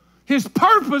 His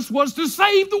purpose was to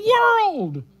save the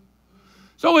world.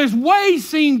 So his way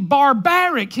seemed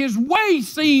barbaric. His way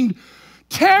seemed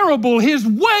terrible. His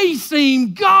way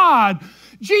seemed God.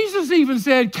 Jesus even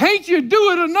said, can't you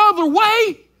do it another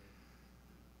way?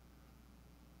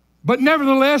 But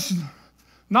nevertheless,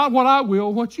 not what I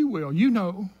will, what you will. You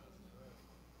know.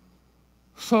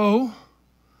 So,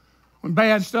 when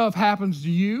bad stuff happens to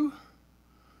you,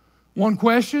 one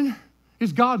question,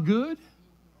 Is God good?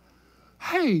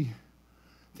 Hey,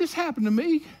 this happened to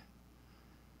me.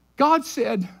 God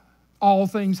said all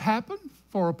things happen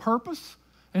for a purpose,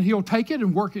 and he'll take it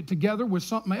and work it together with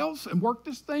something else and work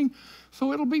this thing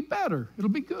so it'll be better. It'll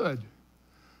be good.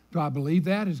 Do I believe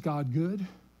that? Is God good?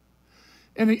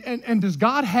 And does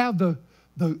God have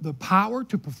the power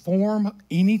to perform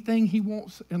anything he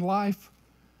wants in life?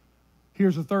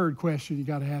 Here's a third question you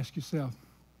got to ask yourself.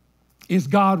 Is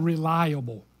God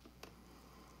reliable?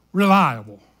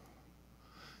 Reliable.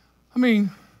 I mean,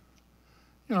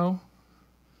 you know,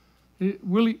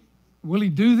 will he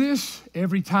do this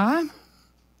every time?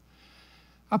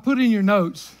 I put in your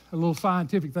notes a little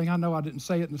scientific thing. I know I didn't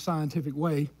say it in a scientific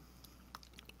way,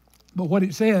 but what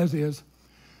it says is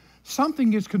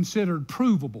something is considered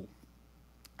provable.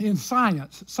 In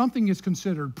science, something is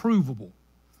considered provable.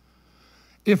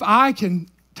 If I can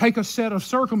take a set of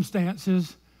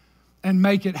circumstances and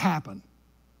make it happen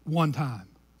one time,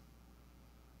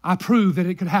 I prove that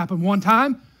it could happen one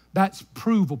time, that's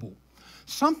provable.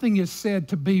 Something is said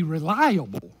to be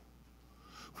reliable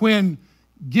when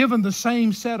given the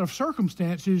same set of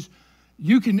circumstances,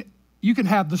 you can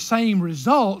have the same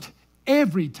result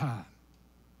every time.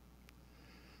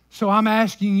 So I'm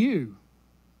asking you,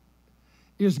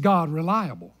 is God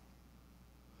reliable?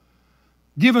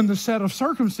 Given the set of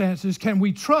circumstances, can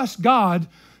we trust God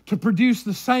to produce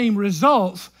the same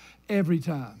results every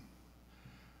time?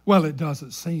 Well, it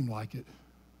doesn't seem like it.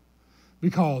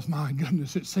 Because, my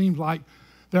goodness, it seems like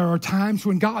there are times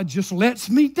when God just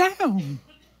lets me down.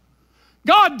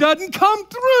 God doesn't come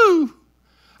through.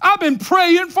 I've been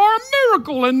praying for a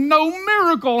miracle and no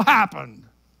miracle happened.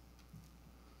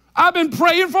 I've been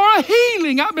praying for a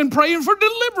healing. I've been praying for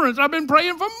deliverance. I've been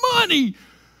praying for money.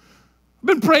 I've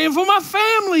been praying for my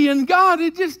family, and God,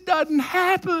 it just doesn't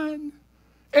happen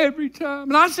every time.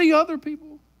 And I see other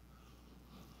people.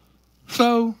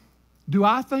 So, do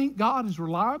I think God is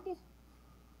reliable?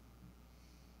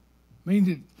 I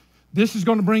mean, this is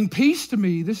going to bring peace to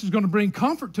me. This is going to bring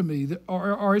comfort to me,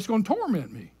 or it's going to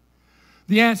torment me.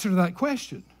 The answer to that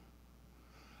question,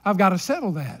 I've got to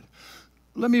settle that.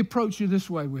 Let me approach you this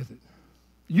way with it.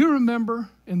 You remember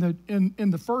in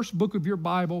the first book of your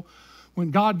Bible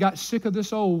when God got sick of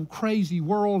this old crazy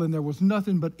world and there was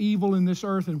nothing but evil in this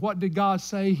earth, and what did God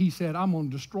say? He said, I'm going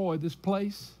to destroy this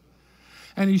place.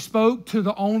 And he spoke to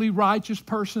the only righteous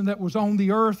person that was on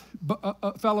the earth,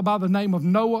 a fellow by the name of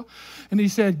Noah. And he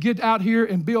said, get out here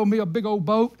and build me a big old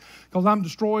boat because I'm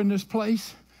destroying this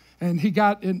place. And he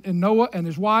got in Noah and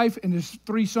his wife and his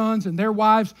 3 sons and their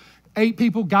wives, 8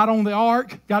 people got on the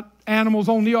ark, got animals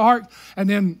on the ark, and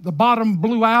then the bottom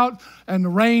blew out and the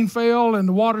rain fell and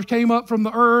the waters came up from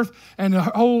the earth and the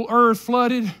whole earth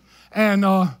flooded.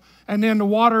 And then the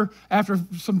water, after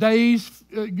some days,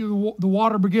 the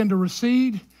water began to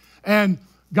recede, and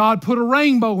God put a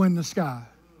rainbow in the sky.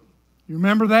 You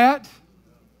remember that?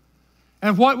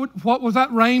 And what was that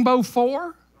rainbow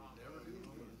for?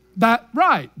 That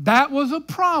was a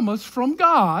promise from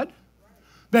God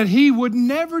that he would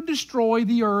never destroy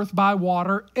the earth by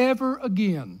water ever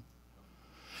again.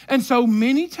 And so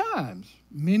many times,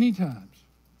 when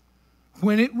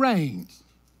it rains,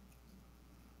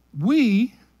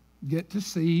 we get to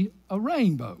see a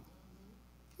rainbow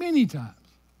many times.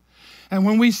 And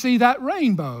when we see that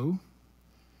rainbow,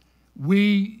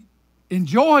 we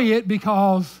enjoy it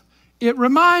because it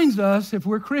reminds us, if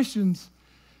we're Christians,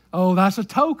 oh, that's a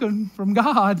token from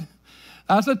God.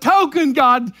 That's a token.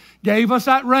 God gave us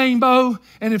that rainbow.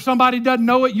 And if somebody doesn't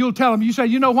know it, you'll tell them. You say,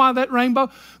 you know why that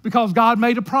rainbow? Because God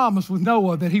made a promise with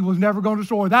Noah that he was never going to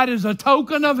destroy. That is a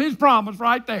token of his promise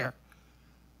right there.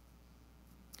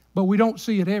 But we don't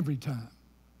see it every time.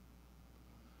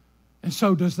 And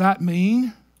so does that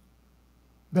mean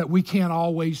that we can't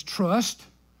always trust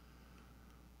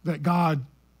that God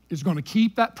is going to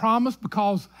keep that promise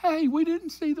because, hey, we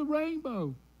didn't see the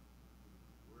rainbow?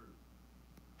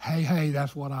 Hey,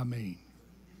 that's what I mean.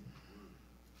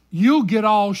 You'll get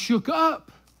all shook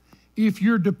up if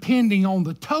you're depending on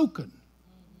the token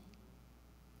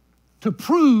to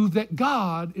prove that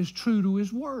God is true to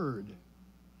his word.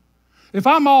 If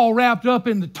I'm all wrapped up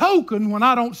in the token, when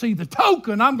I don't see the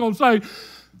token, I'm going to say,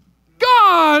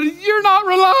 God, you're not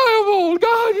reliable.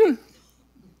 God,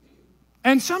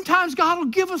 and sometimes God will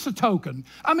give us a token.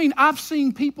 I mean, I've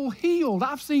seen people healed.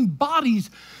 I've seen bodies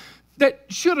that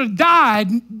should have died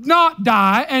not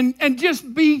die and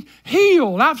just be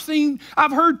healed.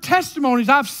 I've heard testimonies.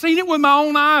 I've seen it with my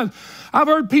own eyes. I've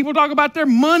heard people talk about their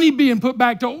money being put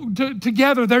back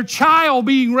together, their child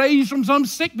being raised from some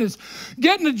sickness,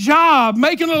 getting a job,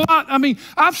 making a lot. I mean,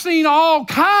 I've seen all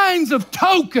kinds of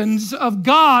tokens of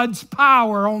God's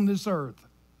power on this earth.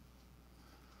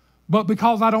 But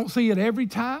because I don't see it every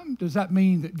time, does that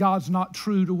mean that God's not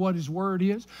true to what His Word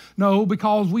is? No,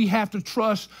 because we have to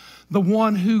trust the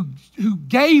one who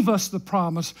gave us the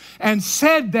promise and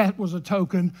said that was a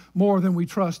token more than we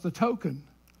trust the token.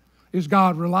 Is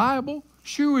God reliable?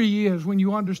 Sure He is when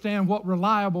you understand what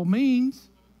reliable means.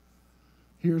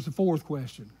 Here's the fourth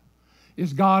question.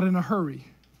 Is God in a hurry?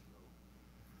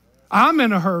 I'm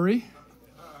in a hurry.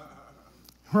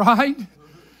 Right?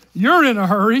 You're in a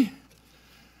hurry.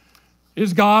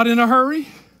 Is God in a hurry?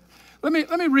 Let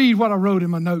me read what I wrote in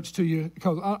my notes to you,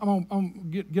 because I'm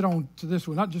going to get on to this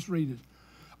one. Not just read it.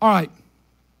 All right.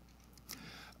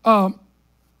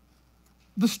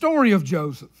 The story of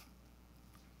Joseph.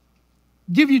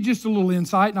 Give you just a little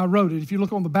insight, and I wrote it. If you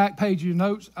look on the back page of your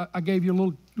notes, I gave you a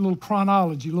little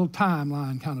chronology, a little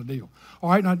timeline kind of deal. All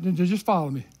right, now just follow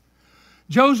me.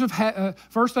 Joseph,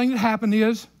 first thing that happened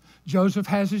is Joseph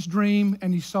has his dream,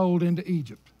 and he's sold into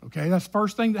Egypt. Okay, that's the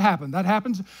first thing that happened. That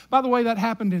happens, by the way, that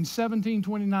happened in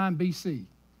 1729 BC.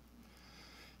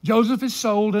 Joseph is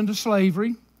sold into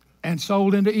slavery and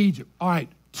sold into Egypt. All right,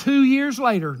 2 years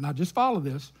later, now just follow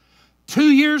this.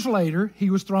 2 years later, he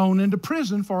was thrown into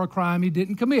prison for a crime he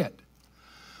didn't commit.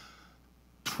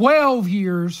 12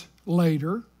 years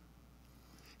later,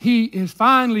 he is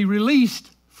finally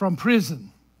released from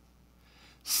prison.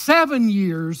 7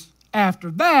 years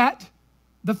after that,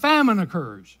 the famine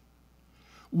occurs.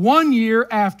 1 year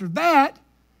after that,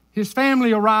 his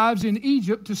family arrives in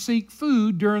Egypt to seek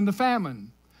food during the famine.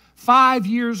 5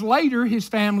 years later, his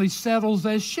family settles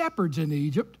as shepherds in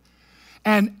Egypt.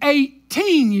 And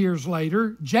 18 years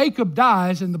later, Jacob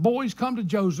dies, and the boys come to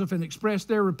Joseph and express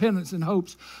their repentance in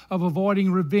hopes of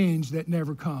avoiding revenge that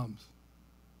never comes.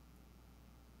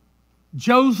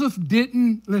 Joseph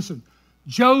didn't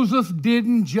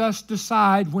just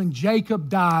decide when Jacob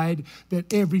died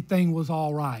that everything was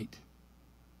all right.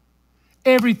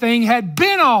 Everything had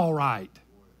been all right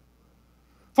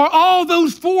for all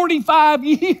those 45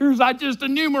 years I just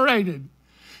enumerated.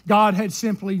 God had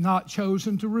simply not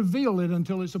chosen to reveal it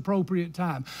until its appropriate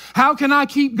time. How can I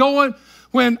keep going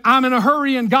when I'm in a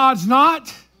hurry and God's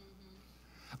not?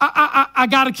 I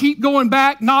got to keep going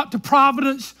back, not to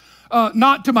providence,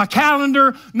 not to my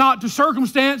calendar, not to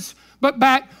circumstance, but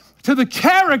back to the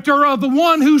character of the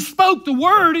one who spoke the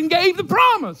word and gave the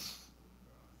promise.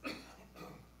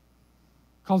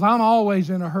 Because I'm always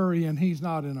in a hurry and He's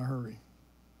not in a hurry.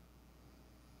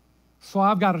 So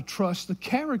I've got to trust the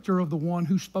character of the one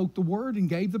who spoke the word and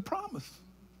gave the promise.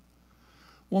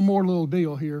 One more little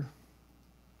deal here.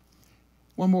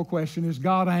 One more question. Is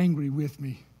God angry with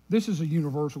me? This is a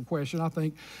universal question, I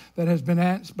think, that has been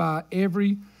asked by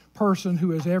every person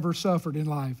who has ever suffered in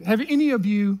life. Have any of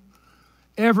you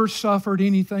ever suffered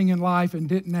anything in life and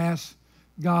didn't ask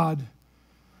God,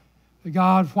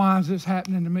 why is this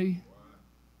happening to me?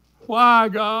 Why,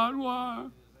 God, why?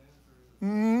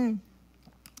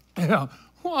 Yeah,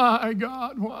 why,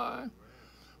 God, why?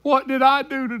 What did I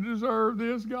do to deserve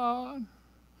this, God?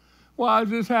 Why is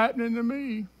this happening to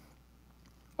me?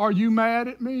 Are you mad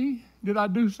at me? Did I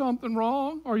do something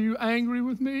wrong? Are you angry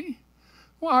with me?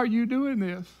 Why are you doing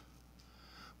this?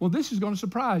 Well, this is going to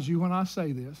surprise you when I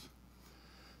say this.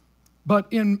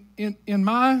 But in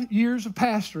my years of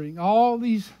pastoring,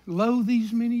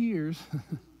 these many years,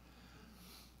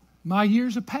 my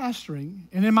years of pastoring,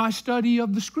 and in my study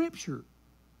of the Scripture,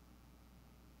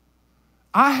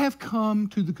 I have come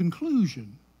to the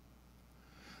conclusion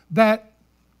that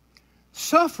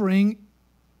suffering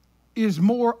is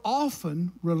more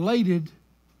often related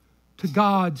to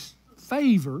God's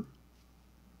favor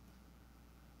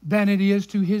than it is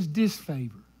to His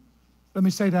disfavor. Let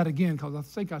me say that again, because I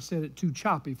think I said it too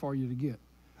choppy for you to get.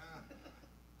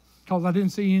 Because I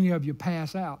didn't see any of you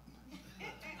pass out.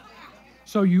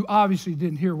 So you obviously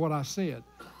didn't hear what I said.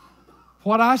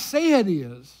 What I said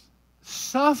is,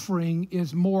 suffering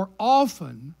is more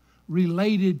often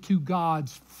related to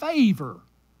God's favor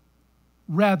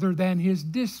rather than His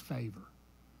disfavor.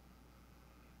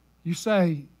 You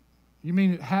say, you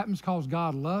mean it happens because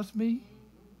God loves me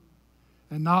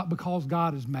and not because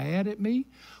God is mad at me?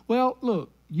 Well,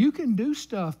 look, you can do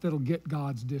stuff that'll get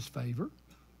God's disfavor.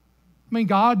 I mean,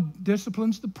 God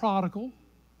disciplines the prodigal.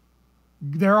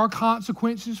 There are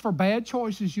consequences for bad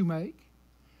choices you make.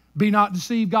 Be not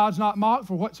deceived, God's not mocked,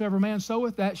 for whatsoever man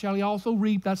soweth, that shall he also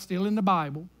reap. That's still in the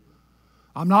Bible.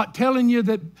 I'm not telling you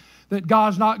that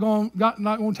God's not going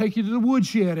to take you to the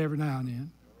woodshed every now and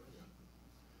then.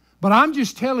 But I'm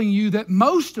just telling you that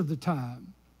most of the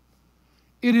time,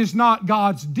 it is not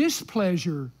God's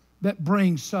displeasure that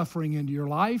brings suffering into your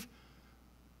life,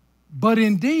 but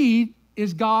indeed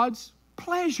is God's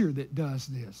pleasure that does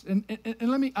this. And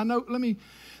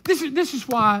this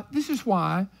is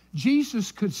why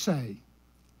Jesus could say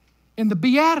in the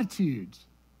Beatitudes,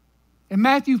 in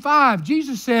Matthew 5,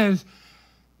 Jesus says,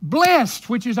 blessed,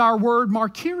 which is our word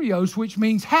martyrios, which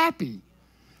means happy.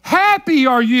 Happy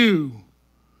are you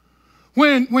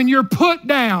when you're put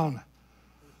down.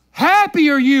 Happy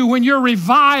are you when you're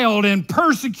reviled and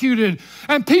persecuted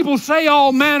and people say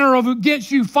all manner of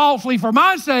against you falsely for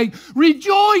my sake.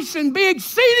 Rejoice and be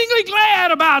exceedingly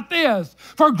glad about this,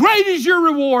 for great is your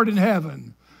reward in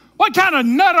heaven. What kind of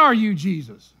nut are you,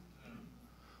 Jesus?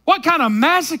 What kind of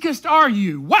masochist are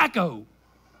you? Wacko.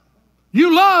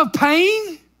 You love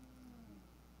pain?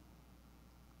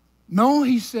 No,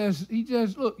 he says,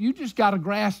 look, you just got to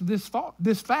grasp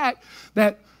this fact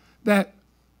that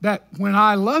when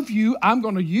I love you, I'm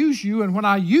going to use you, and when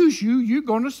I use you, you're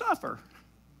going to suffer.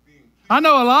 I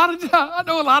know a lot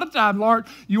of times, Lord,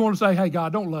 you want to say, hey,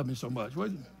 God, don't love me so much,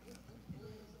 would you?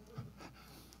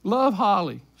 Love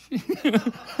Holly.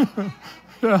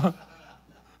 Yeah.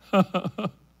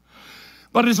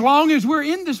 But as long as we're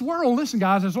in this world, listen,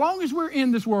 guys, as long as we're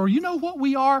in this world, you know what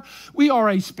we are? We are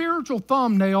a spiritual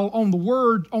thumbnail on the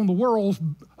world's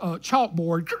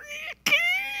chalkboard.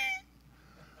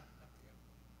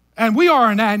 And we are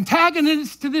an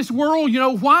antagonist to this world. You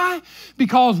know why?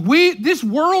 Because this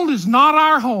world is not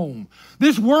our home.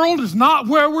 This world is not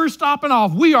where we're stopping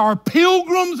off. We are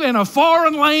pilgrims in a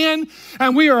foreign land,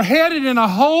 and we are headed in a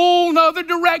whole nother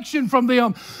direction from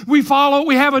them. We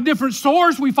have a different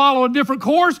source, we follow a different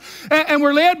course, and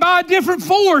we're led by a different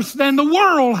force than the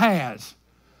world has.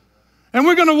 And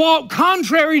we're going to walk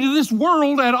contrary to this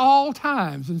world at all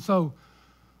times. And so,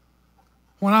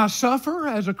 when I suffer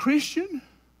as a Christian,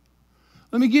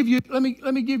 let me give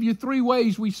you 3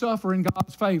 ways we suffer in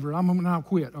God's favor. I'm going to now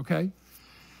quit, okay?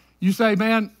 You say,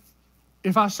 man,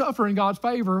 if I suffer in God's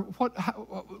favor,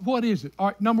 what is it? All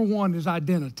right, number 1 is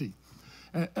identity.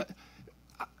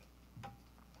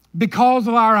 Because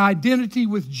of our identity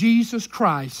with Jesus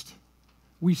Christ,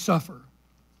 we suffer.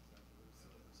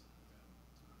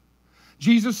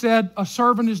 Jesus said, a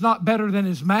servant is not better than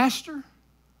his master,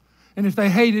 and if they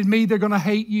hated me, they're going to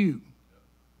hate you.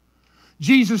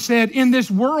 Jesus said, in this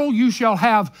world you shall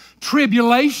have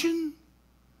tribulation,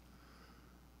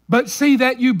 but see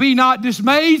that you be not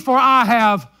dismayed, for I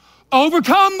have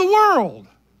overcome the world.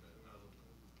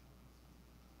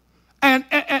 And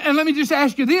let me just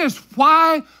ask you this.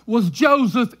 Why was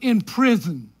Joseph in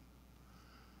prison?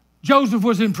 Joseph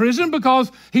was in prison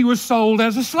because he was sold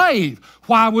as a slave.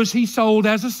 Why was he sold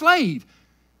as a slave?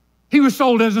 He was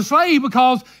sold as a slave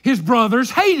because his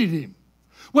brothers hated him.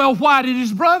 Well, why did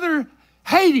his brother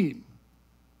hate him?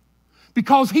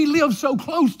 Because he lived so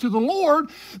close to the Lord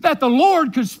that the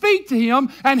Lord could speak to him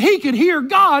and he could hear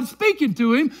God speaking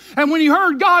to him. And when he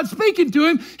heard God speaking to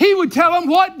him, he would tell him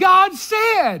what God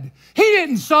said. He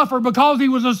didn't suffer because he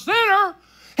was a sinner.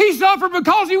 He suffered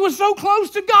because he was so close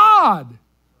to God.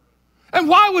 And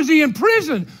why was he in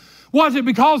prison? Was it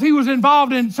because he was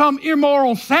involved in some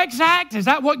immoral sex act? Is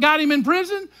that what got him in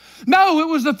prison? No, it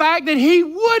was the fact that he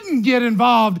wouldn't get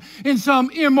involved in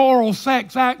some immoral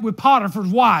sex act with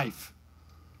Potiphar's wife.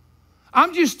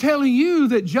 I'm just telling you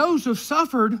that Joseph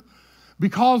suffered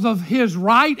because of his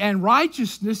right and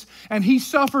righteousness, and he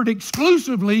suffered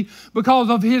exclusively because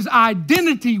of his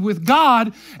identity with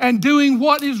God and doing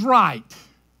what is right.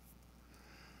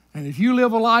 And if you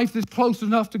live a life that's close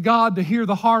enough to God to hear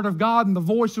the heart of God and the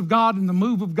voice of God and the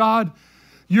move of God,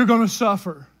 you're going to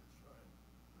suffer.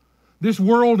 This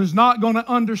world is not going to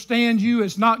understand you.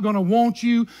 It's not going to want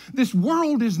you. This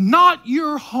world is not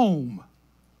your home.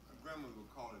 My grandma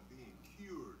would call it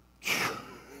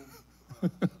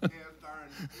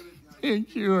being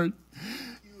cured.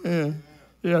 Being cured.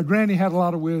 Yeah, Granny had a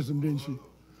lot of wisdom, didn't she?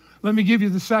 Let me give you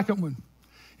the second one.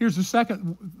 Here's the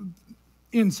second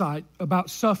insight about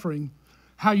suffering,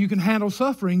 how you can handle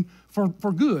suffering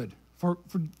for good, for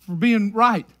being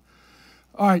right.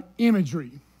 All right,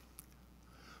 imagery.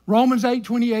 Romans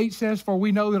 8:28 says, for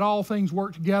we know that all things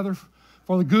work together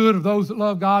for the good of those that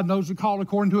love God and those that are called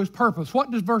according to his purpose.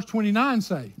 What does verse 29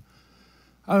 say?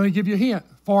 Let me give you a hint.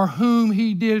 For whom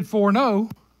he did foreknow,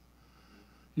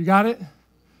 you got it?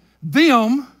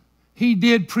 Them he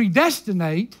did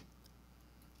predestinate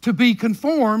to be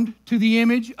conformed to the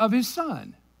image of his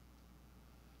Son.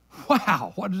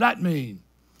 Wow, what does that mean?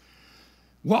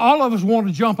 Well, all of us want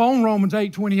to jump on Romans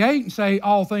 8:28 and say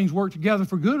all things work together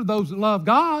for good of those that love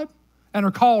God and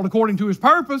are called according to his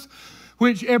purpose,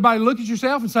 which everybody look at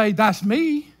yourself and say, that's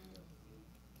me.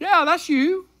 Yeah, that's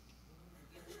you.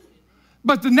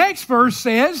 But the next verse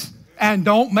says, And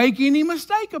don't make any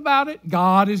mistake about it.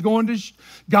 God is going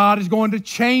to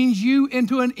change you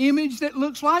into an image that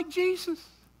looks like Jesus.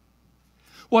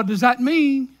 What does that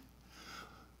mean?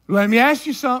 Let me ask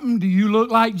you something. Do you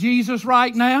look like Jesus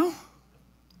right now?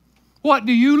 What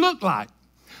do you look like?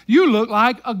 You look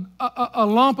like a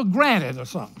lump of granite or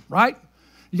something, right?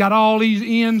 You got all these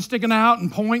ends sticking out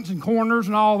and points and corners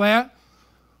and all that.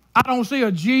 I don't see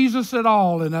a Jesus at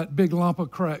all in that big lump of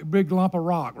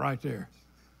rock right there.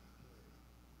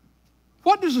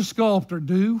 What does a sculptor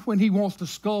do when he wants to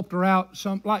sculptor out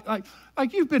some, like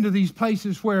you've been to these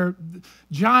places where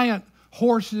giant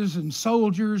horses and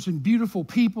soldiers and beautiful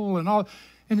people and all,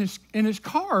 and it's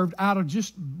carved out of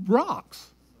just rocks.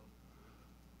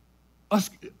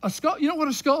 You know what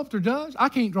a sculptor does? I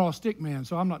can't draw a stick man,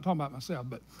 so I'm not talking about myself,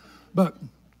 but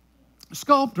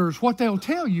sculptors, what they'll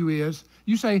tell you is,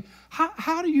 you say,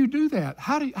 how do you do that?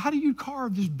 How do you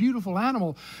carve this beautiful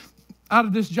animal out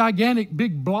of this gigantic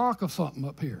big block of something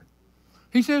up here?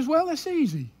 He says, well, it's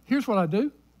easy. Here's what I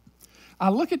do. I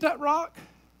look at that rock,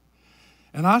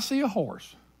 and I see a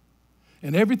horse.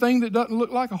 And everything that doesn't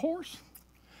look like a horse,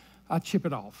 I chip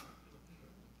it off.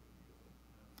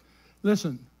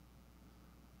 Listen,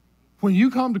 when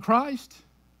you come to Christ,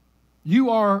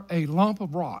 you are a lump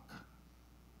of rock.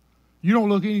 You don't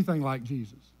look anything like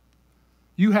Jesus.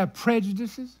 You have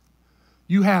prejudices.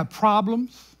 You have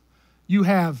problems. You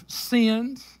have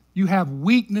sins. You have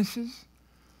weaknesses.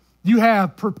 You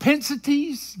have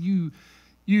propensities. You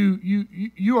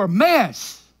are a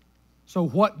mess. So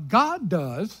what God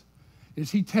does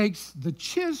is he takes the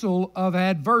chisel of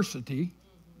adversity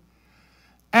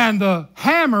and the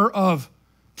hammer of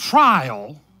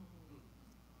trial,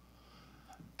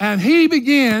 and he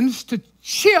begins to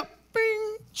chip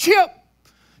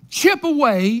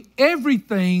away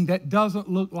everything that doesn't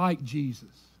look like Jesus.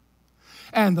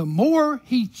 And the more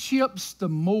he chips, the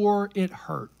more it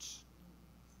hurts.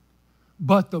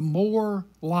 But the more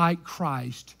like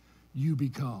Christ you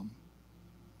become.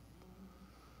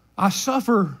 I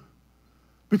suffer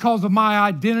because of my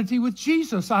identity with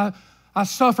Jesus. I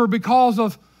suffer because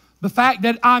of the fact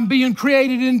that I'm being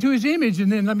created into his image.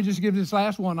 And then let me just give this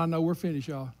last one. I know we're finished,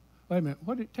 y'all. Wait a minute.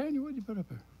 Tanya, what did you put up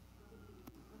there?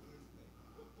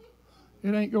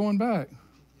 It ain't going back.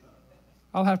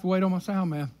 I'll have to wait on my sound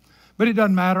man. But it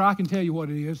doesn't matter. I can tell you what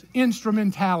it is.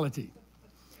 Instrumentality.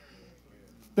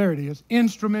 There it is.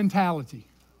 Instrumentality.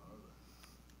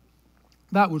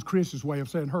 That was Chris's way of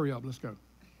saying, hurry up, let's go.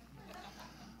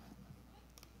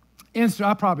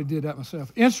 I probably did that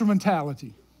myself.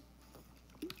 Instrumentality.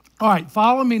 All right,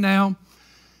 follow me now,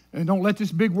 and don't let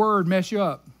this big word mess you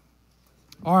up.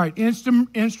 All right,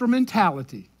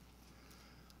 instrumentality.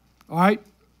 All right,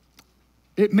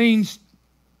 it means,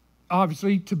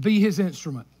 obviously, to be his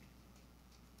instrument.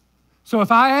 So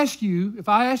if I ask you,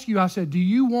 I said, do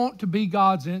you want to be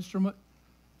God's instrument?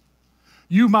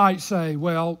 You might say,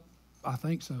 well, I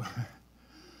think so.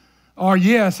 Or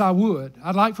yes, I would.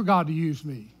 I'd like for God to use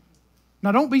me.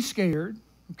 Now, don't be scared,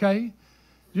 okay?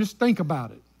 Just think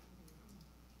about it.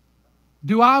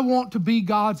 Do I want to be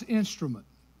God's instrument?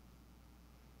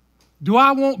 Do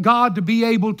I want God to be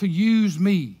able to use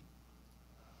me?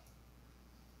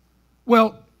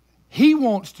 Well, he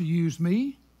wants to use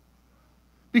me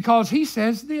because he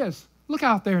says this. Look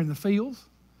out there in the fields.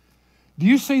 Do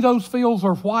you see those fields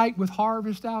are white with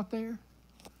harvest out there?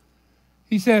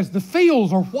 He says the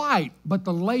fields are white, but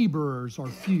the laborers are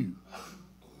few.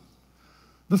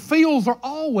 The fields are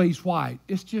always white.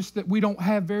 It's just that we don't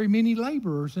have very many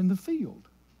laborers in the field.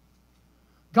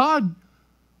 God,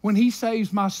 when he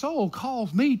saves my soul,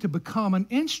 calls me to become an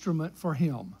instrument for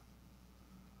him.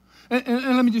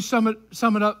 And let me just sum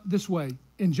it up this way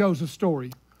in Joseph's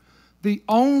story. The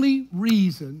only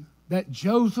reason that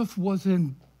Joseph was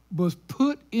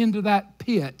put into that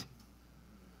pit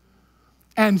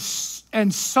and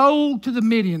sold to the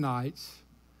Midianites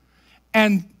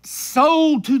and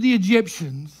sold to the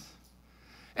Egyptians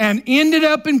and ended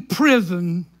up in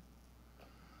prison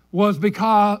was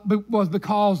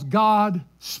because God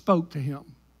spoke to him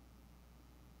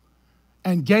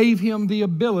and gave him the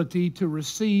ability to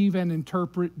receive and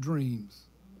interpret dreams.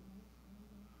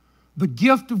 The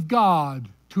gift of God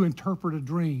to interpret a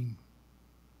dream.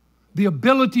 The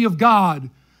ability of God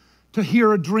to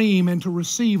hear a dream and to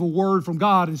receive a word from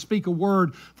God and speak a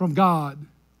word from God.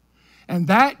 And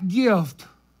that gift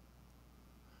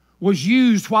was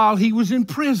used while he was in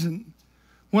prison,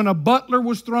 when a butler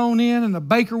was thrown in and a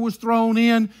baker was thrown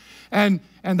in, and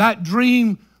that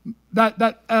dream,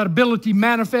 that ability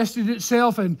manifested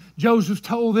itself, and Joseph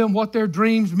told them what their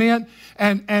dreams meant.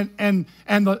 And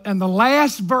the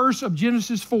last verse of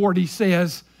Genesis 40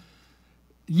 says,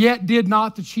 Yet did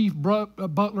not the chief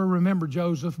butler remember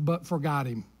Joseph, but forgot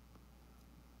him.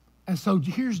 And so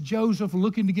here's Joseph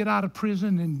looking to get out of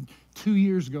prison, and 2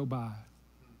 years go by.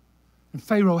 And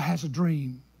Pharaoh has a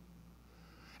dream.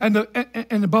 And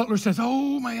the butler says,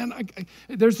 oh, man,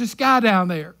 there's this guy down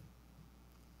there.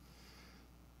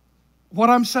 What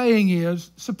I'm saying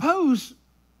is, suppose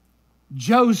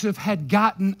Joseph had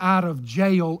gotten out of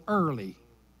jail early.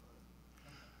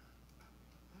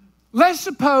 Let's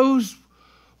suppose,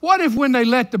 what if when they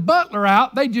let the butler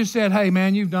out, they just said, hey,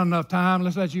 man, you've done enough time.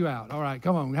 Let's let you out. All right,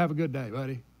 come on, have a good day,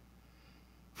 buddy.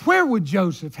 Where would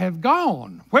Joseph have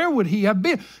gone? Where would he have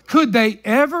been? Could they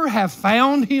ever have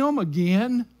found him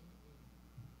again?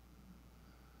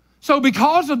 So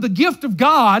because of the gift of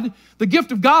God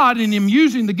and him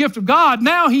using the gift of God,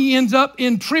 now he ends up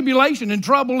in tribulation and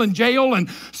trouble and jail and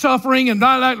suffering and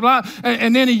blah, blah, blah.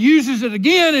 And then he uses it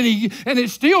again and it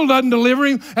still doesn't deliver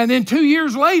him. And then 2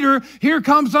 years later, here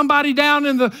comes somebody down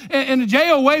in the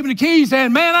jail waving the keys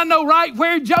saying, man, I know right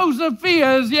where Joseph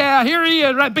is. Yeah, here he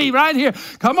is, right here.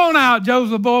 Come on out,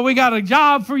 Joseph, boy. We got a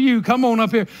job for you. Come on up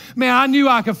here. Man, I knew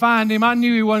I could find him. I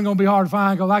knew he wasn't going to be hard to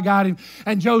find because I got him.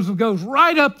 And Joseph goes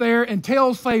right up there and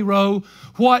tells Pharaoh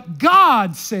what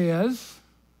God says.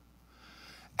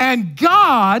 And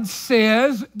God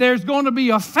says there's going to be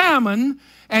a famine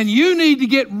and you need to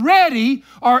get ready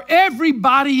or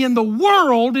everybody in the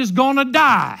world is going to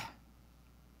die,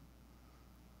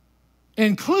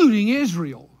 including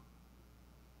Israel.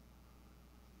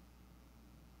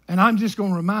 And I'm just going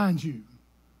to remind you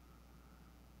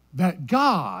that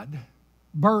God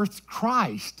birthed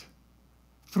Christ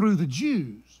through the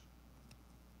Jews.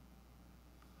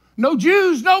 No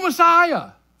Jews, no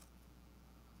Messiah.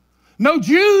 No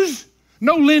Jews,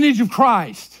 no lineage of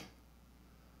Christ.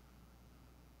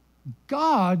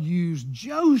 God used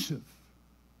Joseph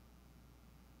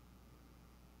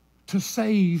to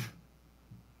save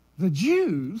the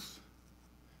Jews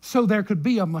so there could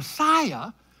be a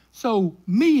Messiah, so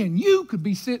me and you could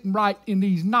be sitting right in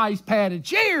these nice padded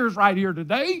chairs right here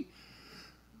today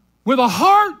with a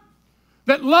heart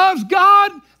that loves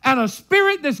God and a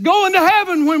spirit that's going to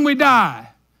heaven when we die.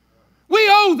 We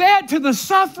owe that to the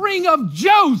suffering of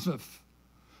Joseph.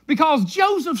 Because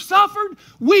Joseph suffered,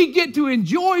 we get to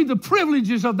enjoy the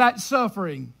privileges of that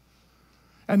suffering.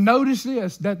 And notice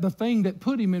this, that the thing that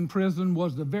put him in prison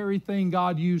was the very thing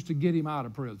God used to get him out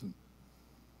of prison.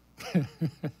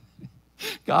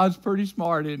 God's pretty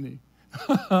smart, isn't he?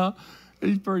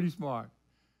 He's pretty smart.